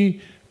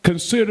we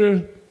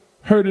consider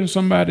hurting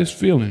somebody's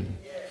feeling.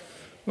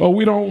 Or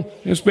we don't,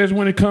 especially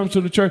when it comes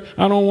to the church,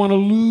 I don't want to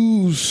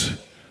lose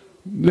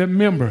that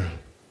member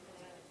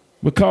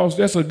because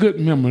that's a good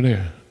member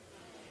there.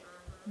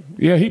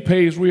 Yeah, he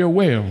pays real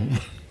well.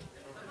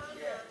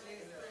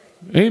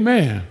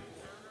 Amen.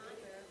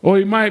 Or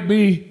he might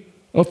be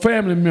a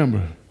family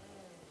member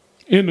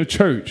in the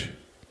church.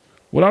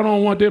 Well, I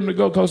don't want them to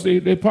go because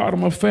they're part of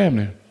my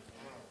family.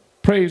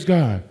 Praise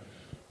God.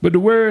 But the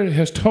word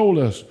has told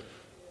us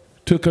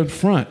to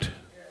confront.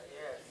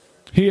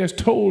 He has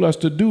told us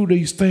to do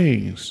these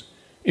things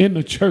in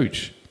the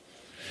church.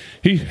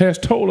 He has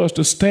told us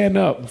to stand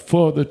up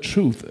for the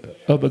truth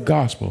of the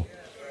gospel.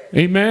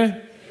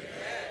 Amen?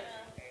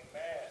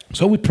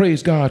 So we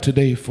praise God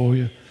today for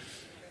you.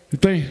 We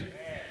thank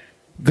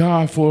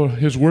God for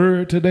his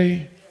word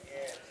today.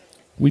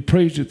 We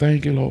praise you.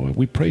 Thank you, Lord.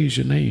 We praise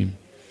your name.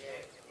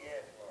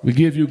 We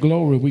give you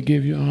glory. We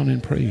give you honor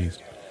and praise.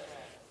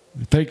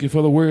 We thank you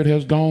for the word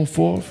has gone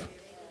forth.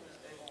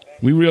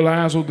 We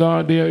realize, oh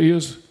God, there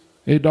is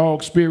a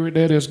dog spirit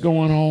that is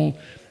going on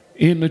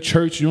in the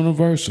church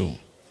universal.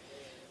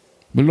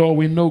 But Lord,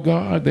 we know,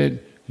 God,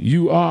 that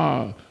you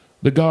are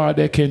the God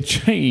that can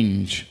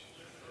change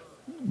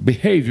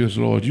behaviors,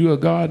 Lord. You are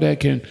God that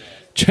can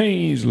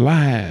change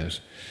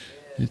lives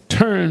and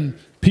turn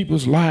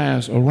people's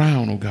lives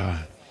around, oh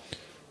God.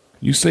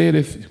 You said,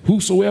 if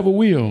whosoever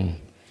will,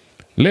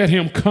 let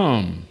him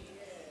come.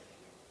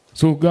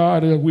 So,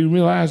 God, we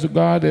realize,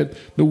 God, that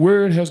the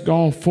word has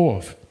gone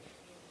forth.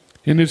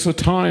 And it's a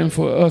time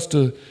for us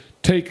to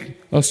take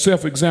a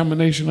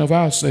self-examination of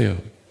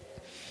ourselves.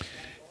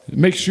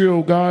 Make sure,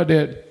 oh God,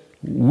 that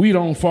we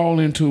don't fall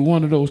into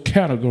one of those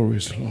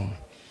categories, Lord.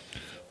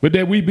 But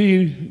that we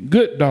be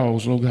good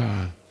dogs, oh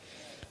God.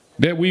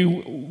 That we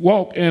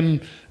walk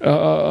and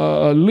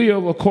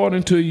live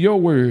according to your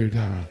word,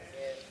 God.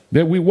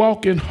 That we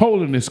walk in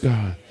holiness,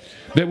 God.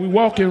 That we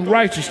walk in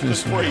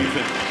righteousness, God.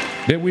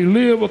 That we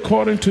live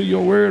according to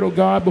your word, oh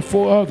God,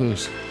 before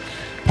others.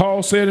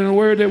 Paul said in the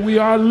word that we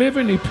are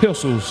living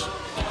epistles.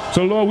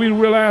 So, Lord, we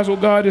realize, oh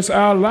God, it's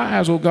our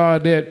lives, oh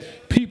God,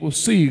 that people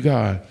see,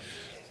 God.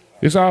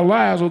 It's our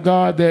lives, oh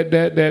God,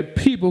 that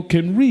people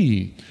can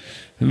read.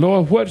 And,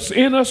 Lord, what's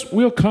in us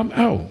will come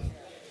out.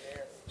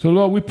 So,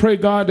 Lord, we pray,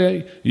 God,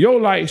 that your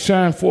light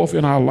shine forth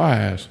in our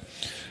lives,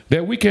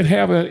 that we can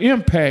have an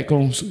impact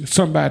on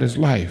somebody's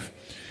life.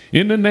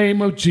 In the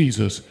name of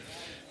Jesus,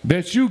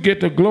 that you get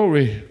the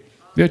glory,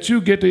 that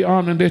you get the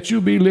honor, that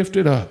you be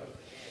lifted up.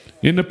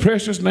 In the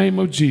precious name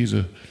of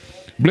Jesus,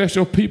 bless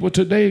your people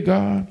today,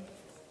 God.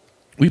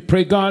 We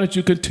pray, God, that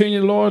you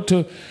continue, Lord,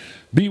 to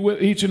be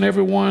with each and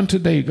every one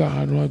today,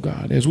 God, Lord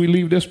God, as we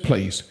leave this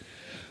place.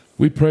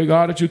 We pray,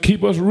 God, that you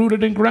keep us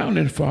rooted and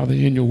grounded, Father,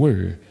 in your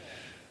word.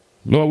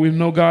 Lord, we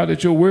know, God,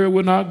 that your word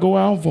will not go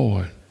out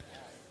void,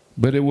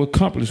 but it will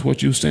accomplish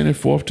what you sent it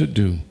forth to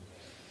do.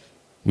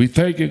 We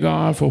thank you,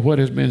 God, for what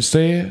has been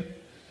said.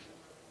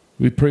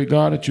 We pray,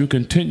 God, that you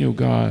continue,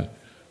 God,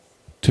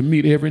 to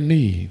meet every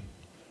need,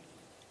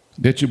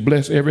 that you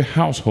bless every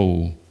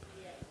household.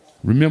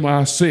 Remember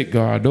our sick,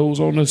 God, those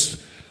on the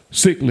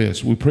sick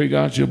list. We pray,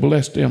 God, you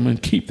bless them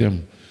and keep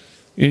them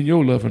in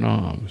your loving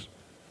arms,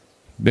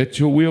 that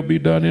your will be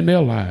done in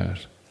their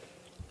lives.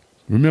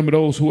 Remember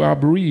those who are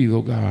bereaved,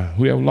 oh God,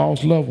 who have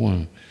lost loved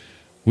ones.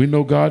 We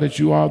know, God, that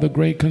you are the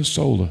great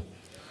consoler.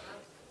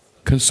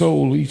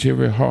 Console each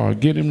every heart.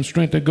 Give them the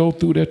strength to go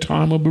through their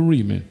time of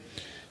bereavement.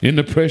 In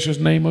the precious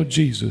name of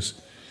Jesus.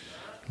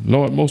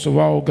 Lord, most of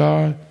all,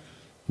 God,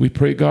 we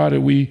pray, God,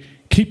 that we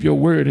keep your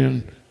word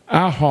in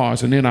our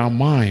hearts and in our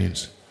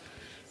minds.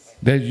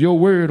 That your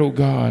word, oh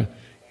God,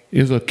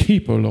 is a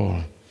keeper,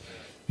 Lord.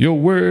 Your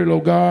word,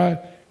 oh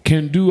God,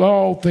 can do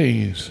all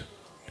things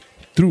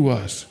through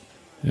us.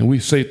 And we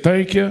say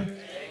thank you.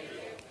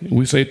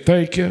 We say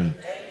thank you.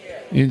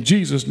 In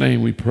Jesus'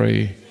 name we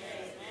pray.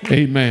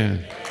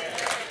 Amen.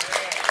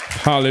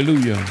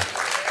 Hallelujah.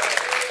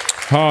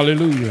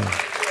 Hallelujah.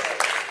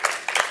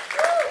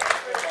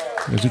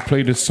 As we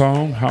play this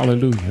song,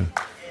 hallelujah.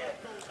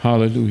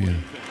 Hallelujah.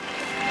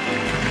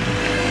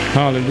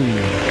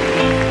 Hallelujah.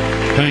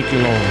 Thank you,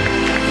 Lord.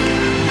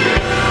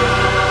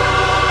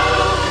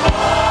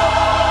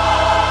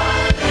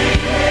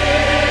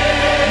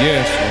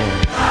 Yes, Lord.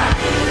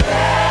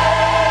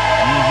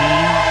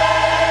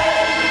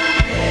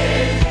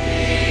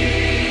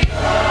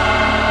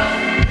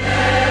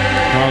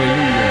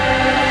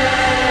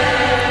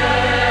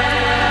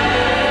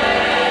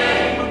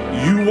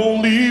 You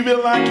won't leave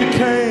it like you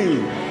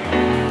came.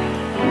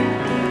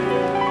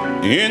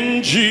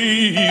 in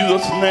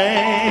Jesus'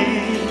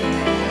 name.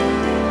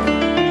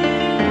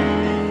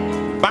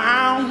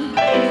 Bound,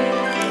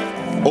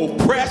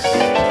 oppressed,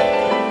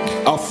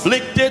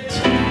 afflicted,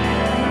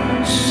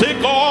 sick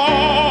or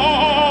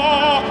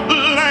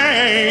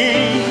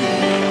lame,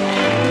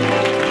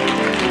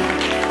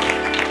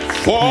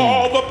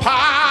 for the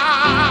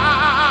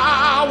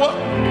power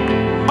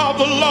of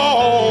the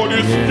Lord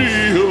is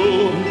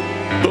still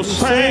the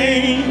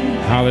same.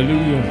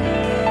 Hallelujah.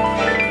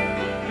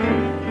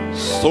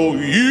 So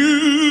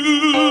you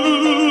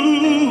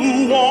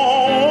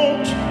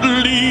won't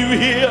leave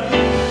here.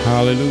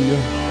 Hallelujah.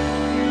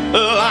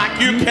 Like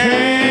you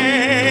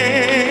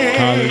came.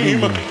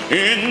 Hallelujah.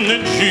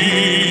 In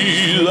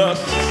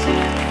Jesus'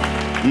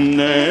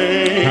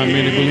 name. How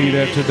many believe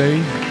that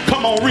today?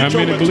 Come on, reach How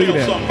many over and believe tell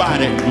that?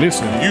 somebody.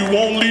 Listen. You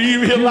won't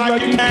leave here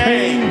like you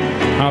came.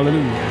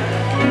 Hallelujah.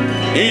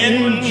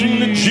 In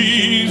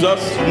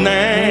Jesus'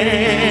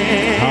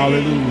 name.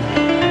 Hallelujah.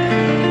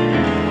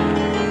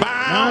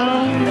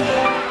 Bound,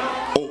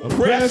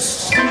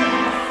 oppressed,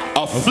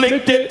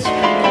 afflicted,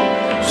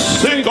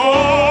 sick or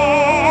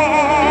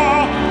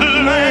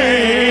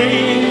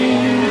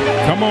lame.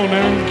 Come on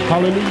now.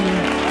 Hallelujah.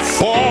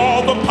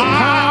 For the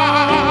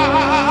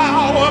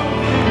power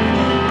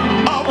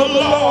of the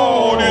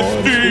Lord is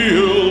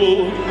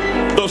still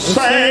the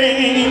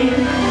same.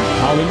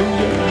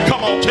 Hallelujah.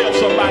 Come on, tell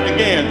somebody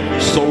again.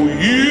 So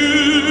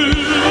you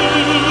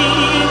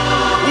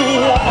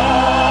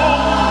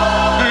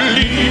won't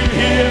leave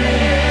here.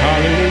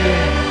 Hallelujah.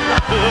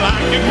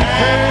 Like you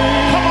can.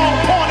 Come on,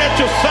 point at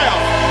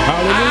yourself.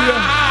 Hallelujah.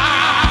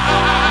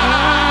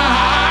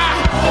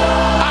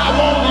 I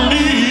won't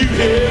leave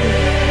here.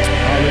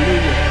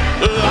 Hallelujah.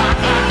 Like I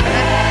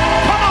can.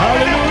 Come on,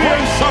 Hallelujah. and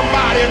embrace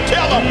somebody and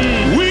tell them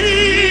we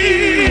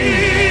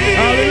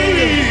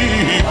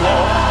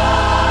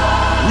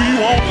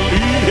won't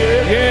leave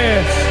here.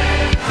 Yes.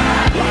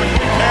 Like we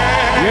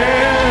can.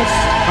 Yes.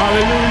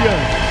 Hallelujah.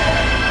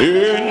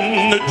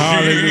 In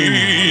Hallelujah.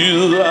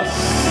 Jesus'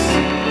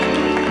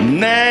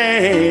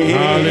 name.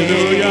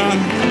 Hallelujah.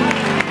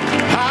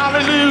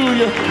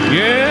 Hallelujah.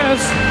 Yes.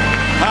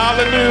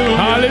 Hallelujah.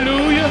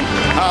 Hallelujah.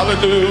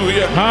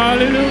 Hallelujah.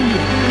 Hallelujah.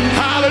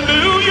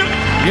 Hallelujah.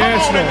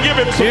 Yes, Come on and Lord. give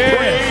him some Yes.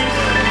 praise.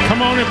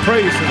 Come on and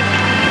praise him.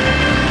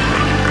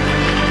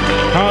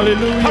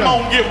 Hallelujah. Come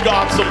on, give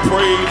God some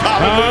praise.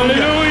 Hallelujah.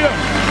 Hallelujah.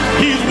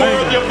 He's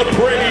worthy of the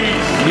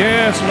praise.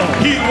 Yes, Lord.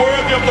 He's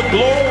worthy of the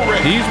glory.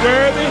 He's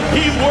worthy.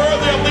 He's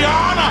worthy of the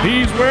honor.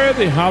 He's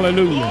worthy.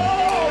 Hallelujah.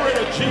 Glory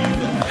to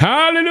Jesus.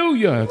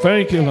 Hallelujah.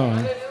 Thank you,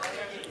 Lord.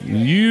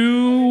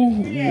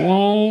 You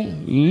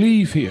won't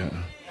leave here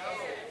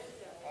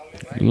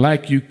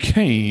like you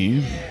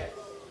came,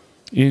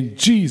 in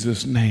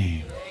Jesus'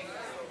 name.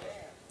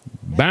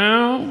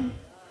 Bound,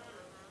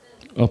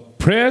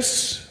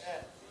 oppressed,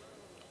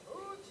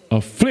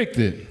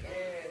 afflicted,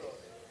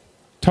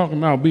 talking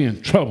about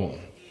being troubled,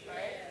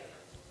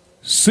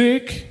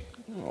 sick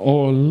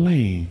or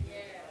lame.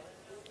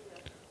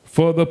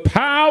 For the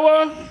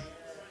power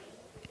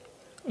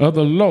of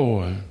the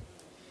Lord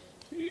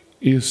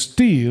is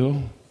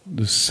still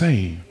the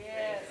same.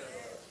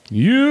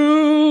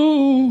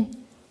 You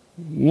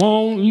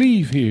won't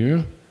leave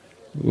here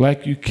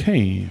like you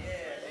came.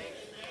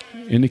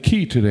 And the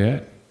key to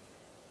that,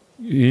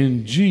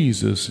 in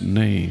Jesus'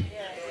 name.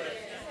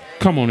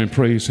 Come on and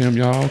praise him,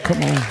 y'all. Come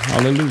on.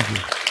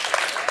 Hallelujah.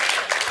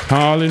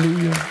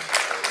 Hallelujah.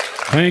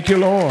 Thank you,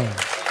 Lord.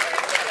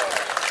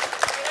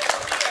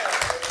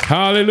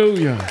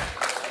 Hallelujah.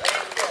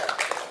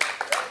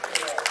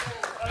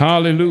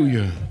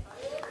 Hallelujah.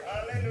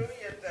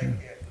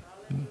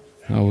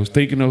 I was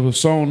thinking of a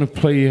song to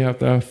play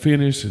after I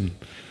finished, and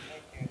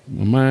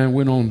my mind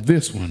went on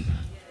this one.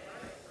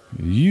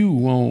 You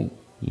won't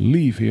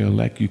leave here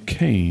like you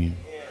came,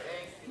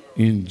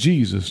 in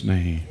Jesus'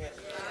 name.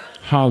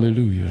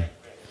 Hallelujah.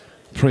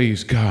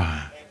 Praise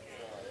God.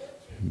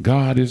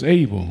 God is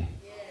able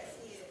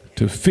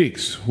to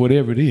fix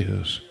whatever it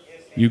is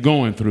you're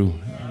going through.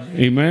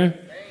 Amen.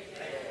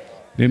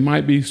 There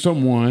might be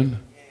someone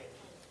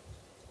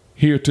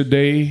here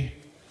today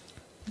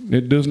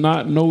that does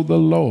not know the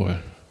Lord.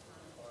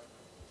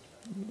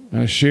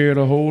 I shared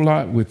a whole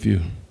lot with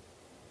you.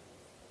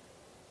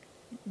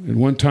 At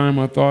one time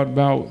I thought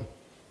about,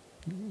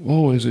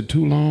 oh, is it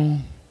too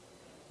long?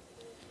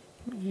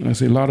 I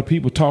say a lot of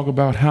people talk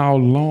about how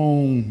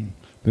long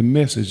the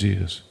message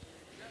is.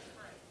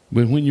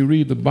 But when you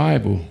read the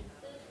Bible,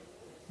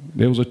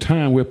 there was a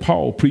time where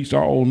Paul preached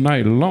all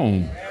night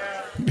long.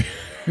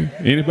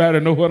 Anybody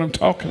know what I'm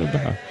talking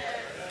about?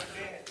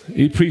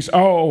 He preached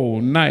all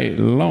night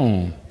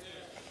long.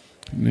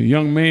 And the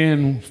young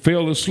man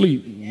fell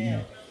asleep,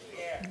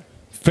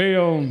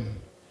 fell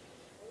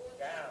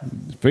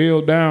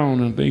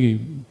down, and I think he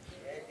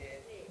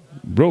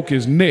broke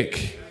his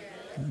neck,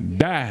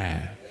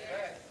 died.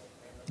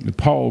 And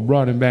Paul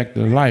brought him back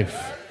to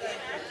life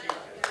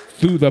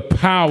through the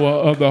power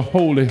of the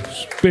Holy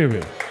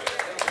Spirit.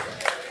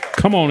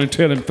 Come on and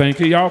tell him thank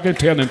you. Y'all can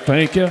tell him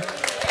thank you.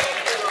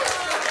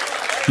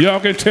 Y'all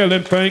can tell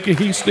him thank you.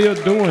 He's still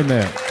doing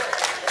that.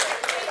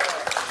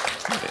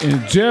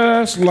 And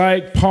just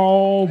like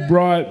Paul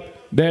brought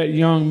that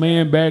young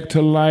man back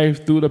to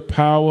life through the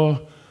power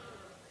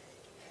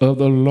of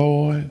the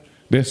Lord,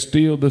 that's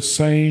still the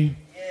same.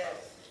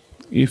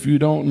 If you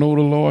don't know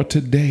the Lord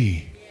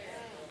today,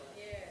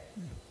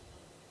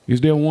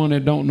 is there one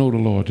that don't know the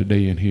Lord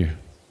today in here?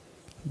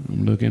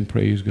 I'm looking,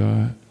 praise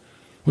God.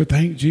 Well,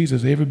 thank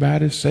Jesus.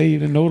 Everybody's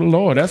saved and know the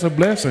Lord. That's a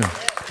blessing.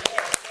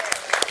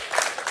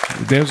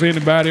 If there's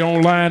anybody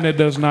online that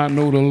does not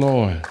know the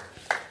Lord,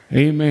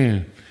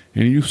 amen.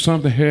 And you've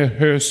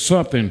heard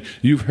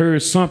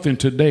something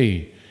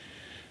today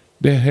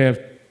that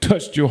have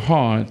touched your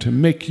heart to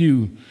make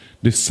you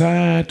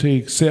decide to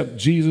accept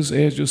Jesus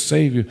as your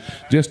Savior,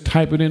 just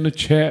type it in the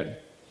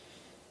chat.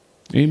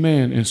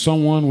 Amen. And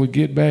someone will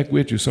get back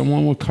with you.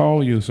 Someone will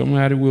call you.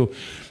 Somebody will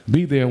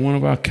be there. One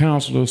of our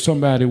counselors,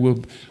 somebody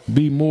will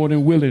be more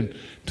than willing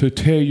to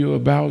tell you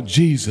about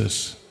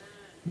Jesus.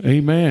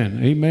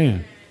 Amen.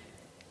 Amen.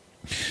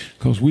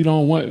 Because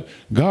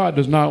God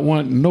does not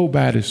want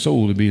nobody's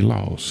soul to be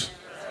lost.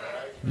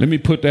 Let me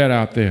put that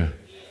out there.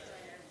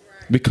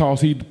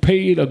 Because he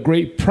paid a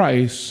great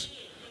price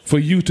for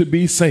you to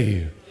be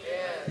saved.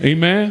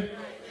 Amen.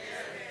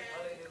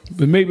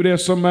 But maybe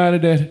there's somebody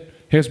that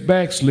has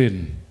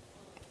backslidden.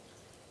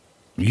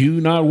 You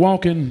not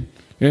walking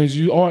as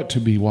you ought to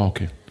be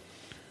walking.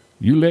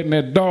 You letting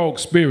that dog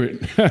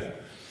spirit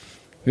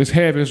just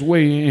have its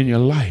way in your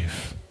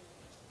life.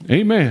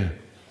 Amen.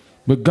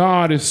 But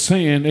God is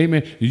saying,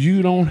 amen,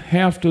 you don't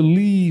have to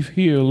leave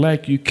here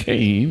like you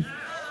came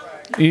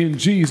in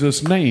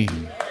Jesus'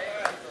 name.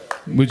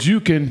 But you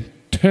can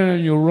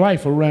turn your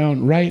life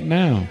around right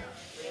now.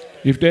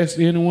 If that's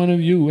any one of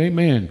you,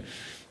 amen,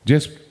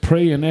 just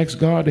pray and ask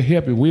God to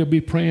help you. We'll be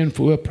praying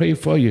we'll pray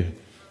for you.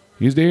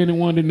 Is there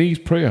anyone that needs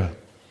prayer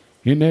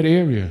in that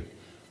area?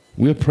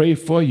 We'll pray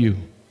for you.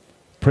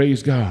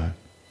 Praise God.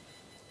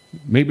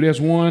 Maybe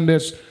there's one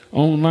that's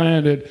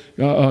online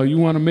that you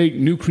want to make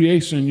New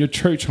Creation your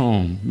church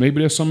home. Maybe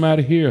there's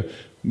somebody here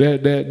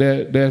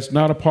that's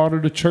not a part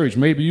of the church.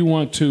 Maybe you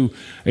want to,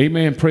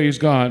 amen, praise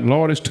God.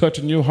 Lord is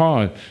touching your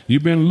heart.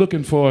 You've been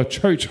looking for a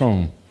church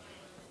home.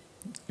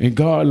 And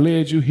God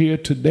led you here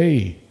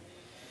today.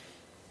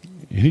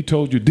 And he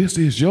told you, this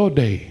is your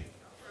day.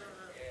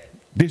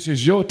 This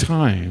is your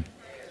time.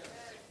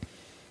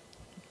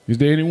 Is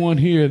there anyone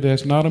here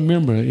that's not a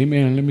member?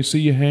 Amen. Let me see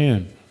your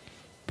hand.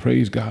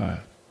 Praise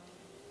God.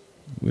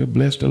 We'll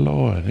bless the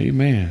Lord.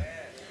 Amen.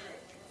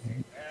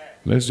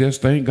 Let's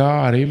just thank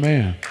God.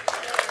 Amen.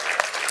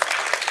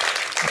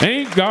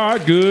 Ain't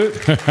God good?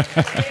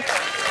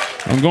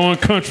 I'm going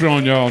country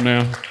on y'all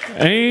now.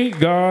 Ain't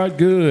God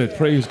good?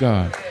 Praise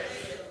God.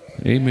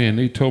 Amen.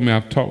 They told me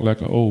I've talked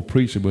like an old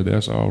preacher, but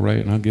that's all right.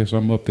 And I guess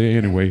I'm up there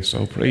anyway.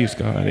 So praise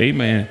God.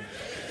 Amen.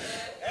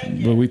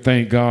 But we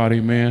thank God.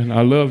 Amen.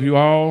 I love you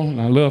all.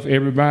 I love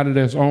everybody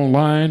that's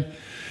online.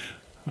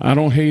 I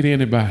don't hate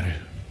anybody.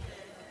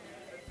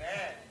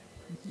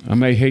 I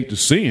may hate the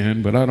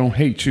sin, but I don't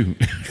hate you.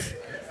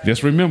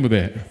 Just remember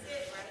that.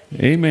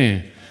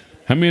 Amen.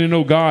 How many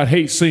know God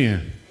hates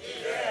sin?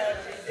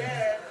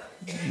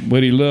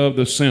 But he loved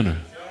the sinner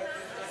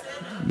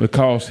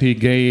because he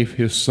gave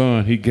his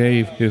son. He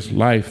gave his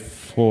life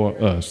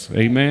for us.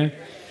 Amen.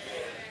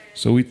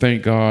 So we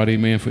thank God,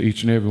 amen, for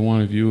each and every one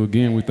of you.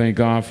 Again, we thank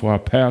God for our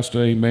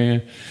pastor,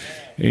 amen.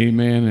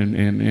 Amen.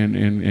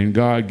 And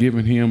God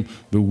giving him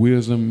the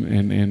wisdom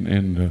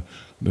and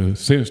the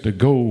sense to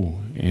go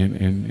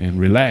and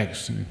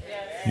relax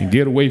and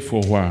get away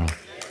for a while.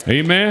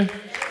 Amen.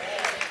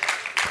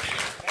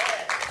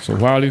 So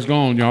while he's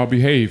gone, y'all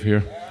behave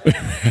here.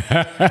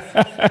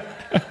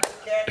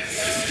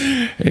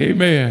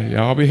 Amen.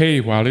 Y'all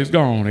behave while he's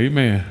gone.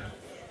 Amen.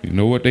 You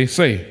know what they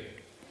say.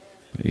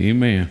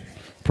 Amen.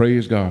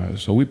 Praise God.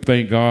 So we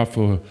thank God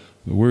for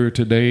the word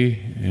today.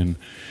 And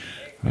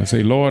I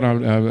say, Lord,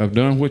 I've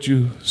done what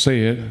you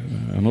said.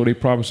 I know they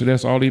probably said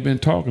that's all he's been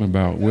talking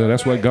about. Well,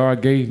 that's what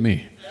God gave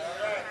me.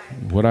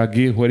 What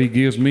he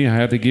gives me, I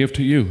have to give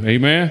to you.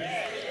 Amen.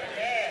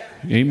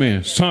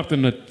 Amen.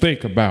 Something to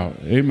think about.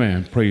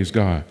 Amen. Praise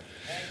God.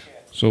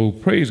 So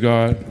praise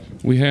God.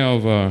 We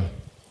have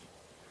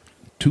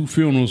 2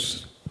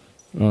 funerals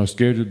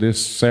scheduled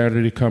this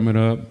Saturday coming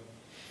up.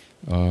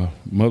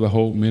 Mother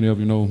Holt, many of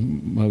you know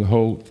Mother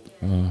Holt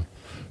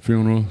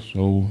funeral.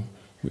 So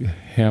we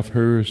have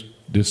hers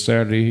this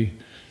Saturday.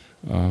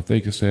 I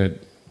think it's at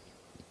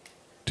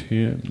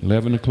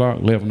 11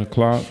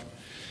 o'clock.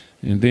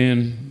 And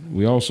then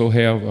we also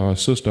have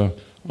Sister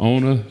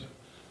Ona,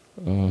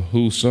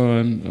 whose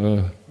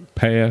son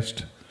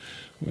passed.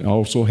 We're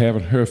also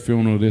having her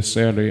funeral this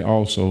Saturday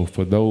also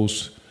for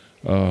those,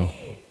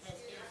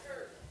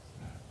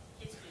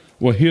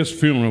 his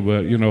funeral,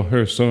 but,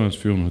 her son's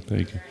funeral,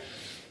 thank you.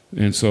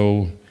 And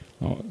so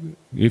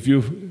if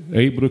you're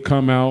able to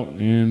come out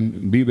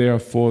and be there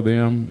for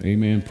them,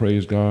 amen,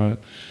 praise God,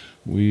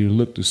 we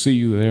look to see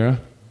you there.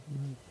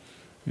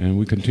 And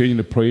we continue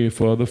to pray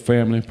for the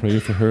family, pray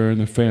for her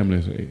and the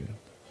families.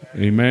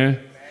 Amen.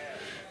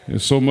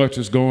 There's so much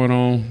that's going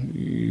on.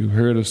 You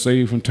heard us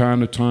say from time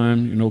to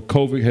time,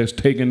 COVID has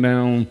taken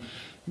down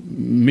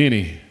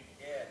many.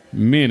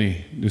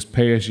 many this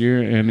past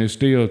year, and it's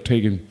still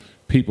taking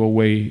people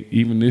away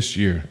even this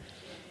year.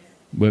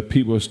 But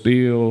people are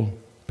still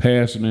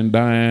passing and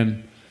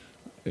dying,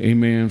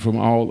 amen, from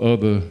all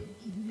other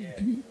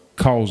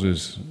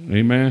causes,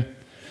 amen.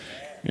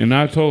 And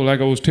I told,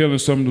 like I was telling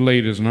some of the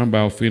ladies, and I'm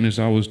about finished,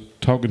 I was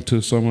talking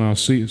to some of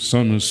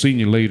the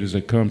senior ladies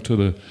that come to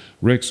the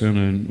rec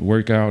center and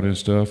work out and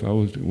stuff.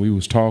 We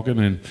was talking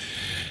and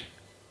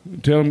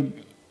tell them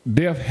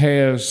death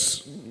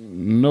has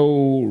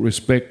no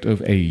respect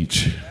of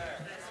age.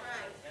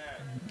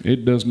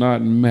 It does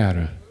not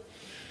matter.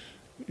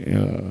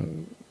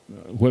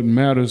 What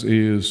matters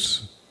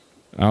is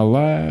our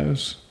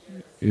lives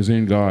is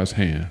in God's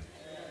hand.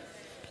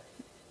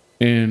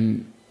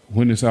 And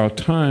when it's our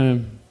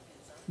time,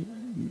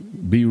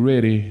 be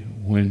ready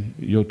when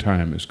your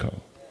time is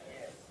called.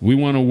 We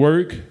want to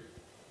work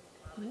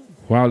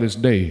while it's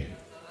day.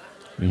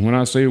 And when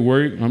I say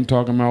work, I'm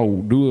talking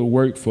about do the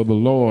work for the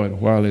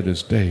Lord while it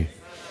is day.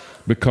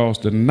 Because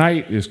the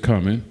night is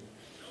coming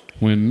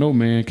when no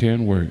man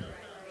can work.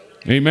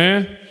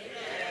 Amen?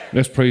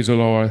 Let's praise the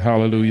Lord.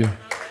 Hallelujah.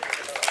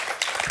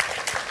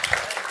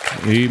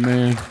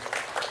 Amen.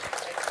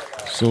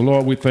 So,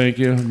 Lord, we thank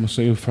you. I'm going to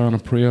say a final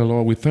prayer.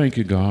 Lord, we thank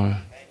you, God,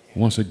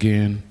 once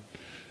again.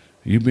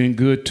 You've been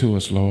good to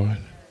us, Lord.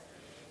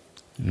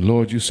 And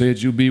Lord, you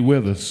said you'll be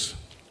with us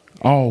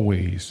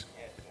always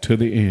to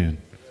the end.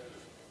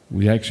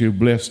 We actually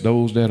bless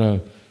those that are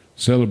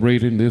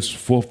celebrating this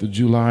 4th of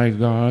July,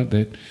 God,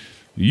 that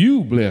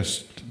you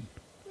blessed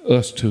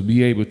us to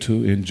be able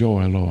to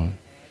enjoy, Lord.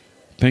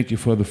 Thank you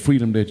for the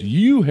freedom that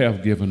you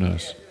have given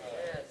us.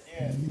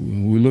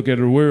 When we look at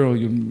the world,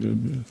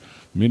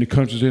 many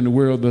countries in the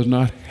world does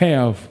not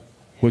have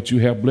what you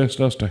have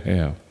blessed us to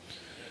have.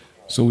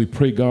 So we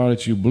pray, God,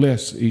 that you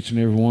bless each and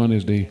every one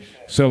as they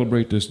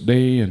celebrate this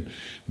day, and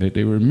that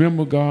they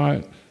remember,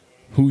 God,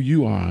 who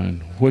you are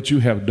and what you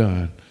have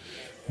done.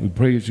 We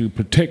pray that you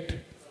protect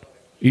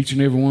each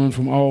and every one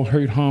from all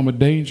hurt, harm, or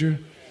danger,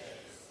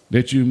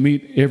 that you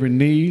meet every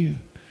need,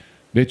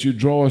 that you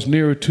draw us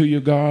nearer to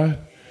you, God,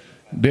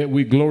 that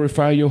we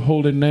glorify your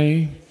holy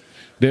name,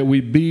 that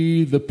we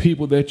be the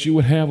people that you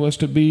would have us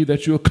to be,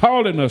 that you are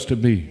calling us to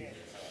be.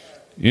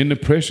 In the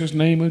precious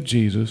name of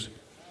Jesus,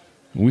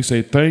 we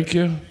say thank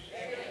you.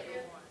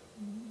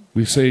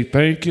 We say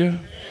thank you.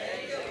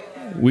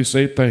 We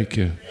say thank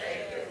you.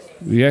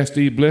 We ask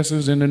these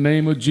blessings in the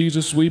name of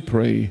Jesus, we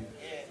pray.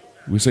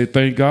 We say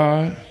thank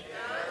God.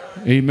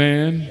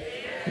 Amen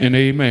and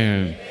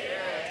amen.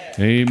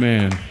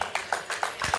 Amen.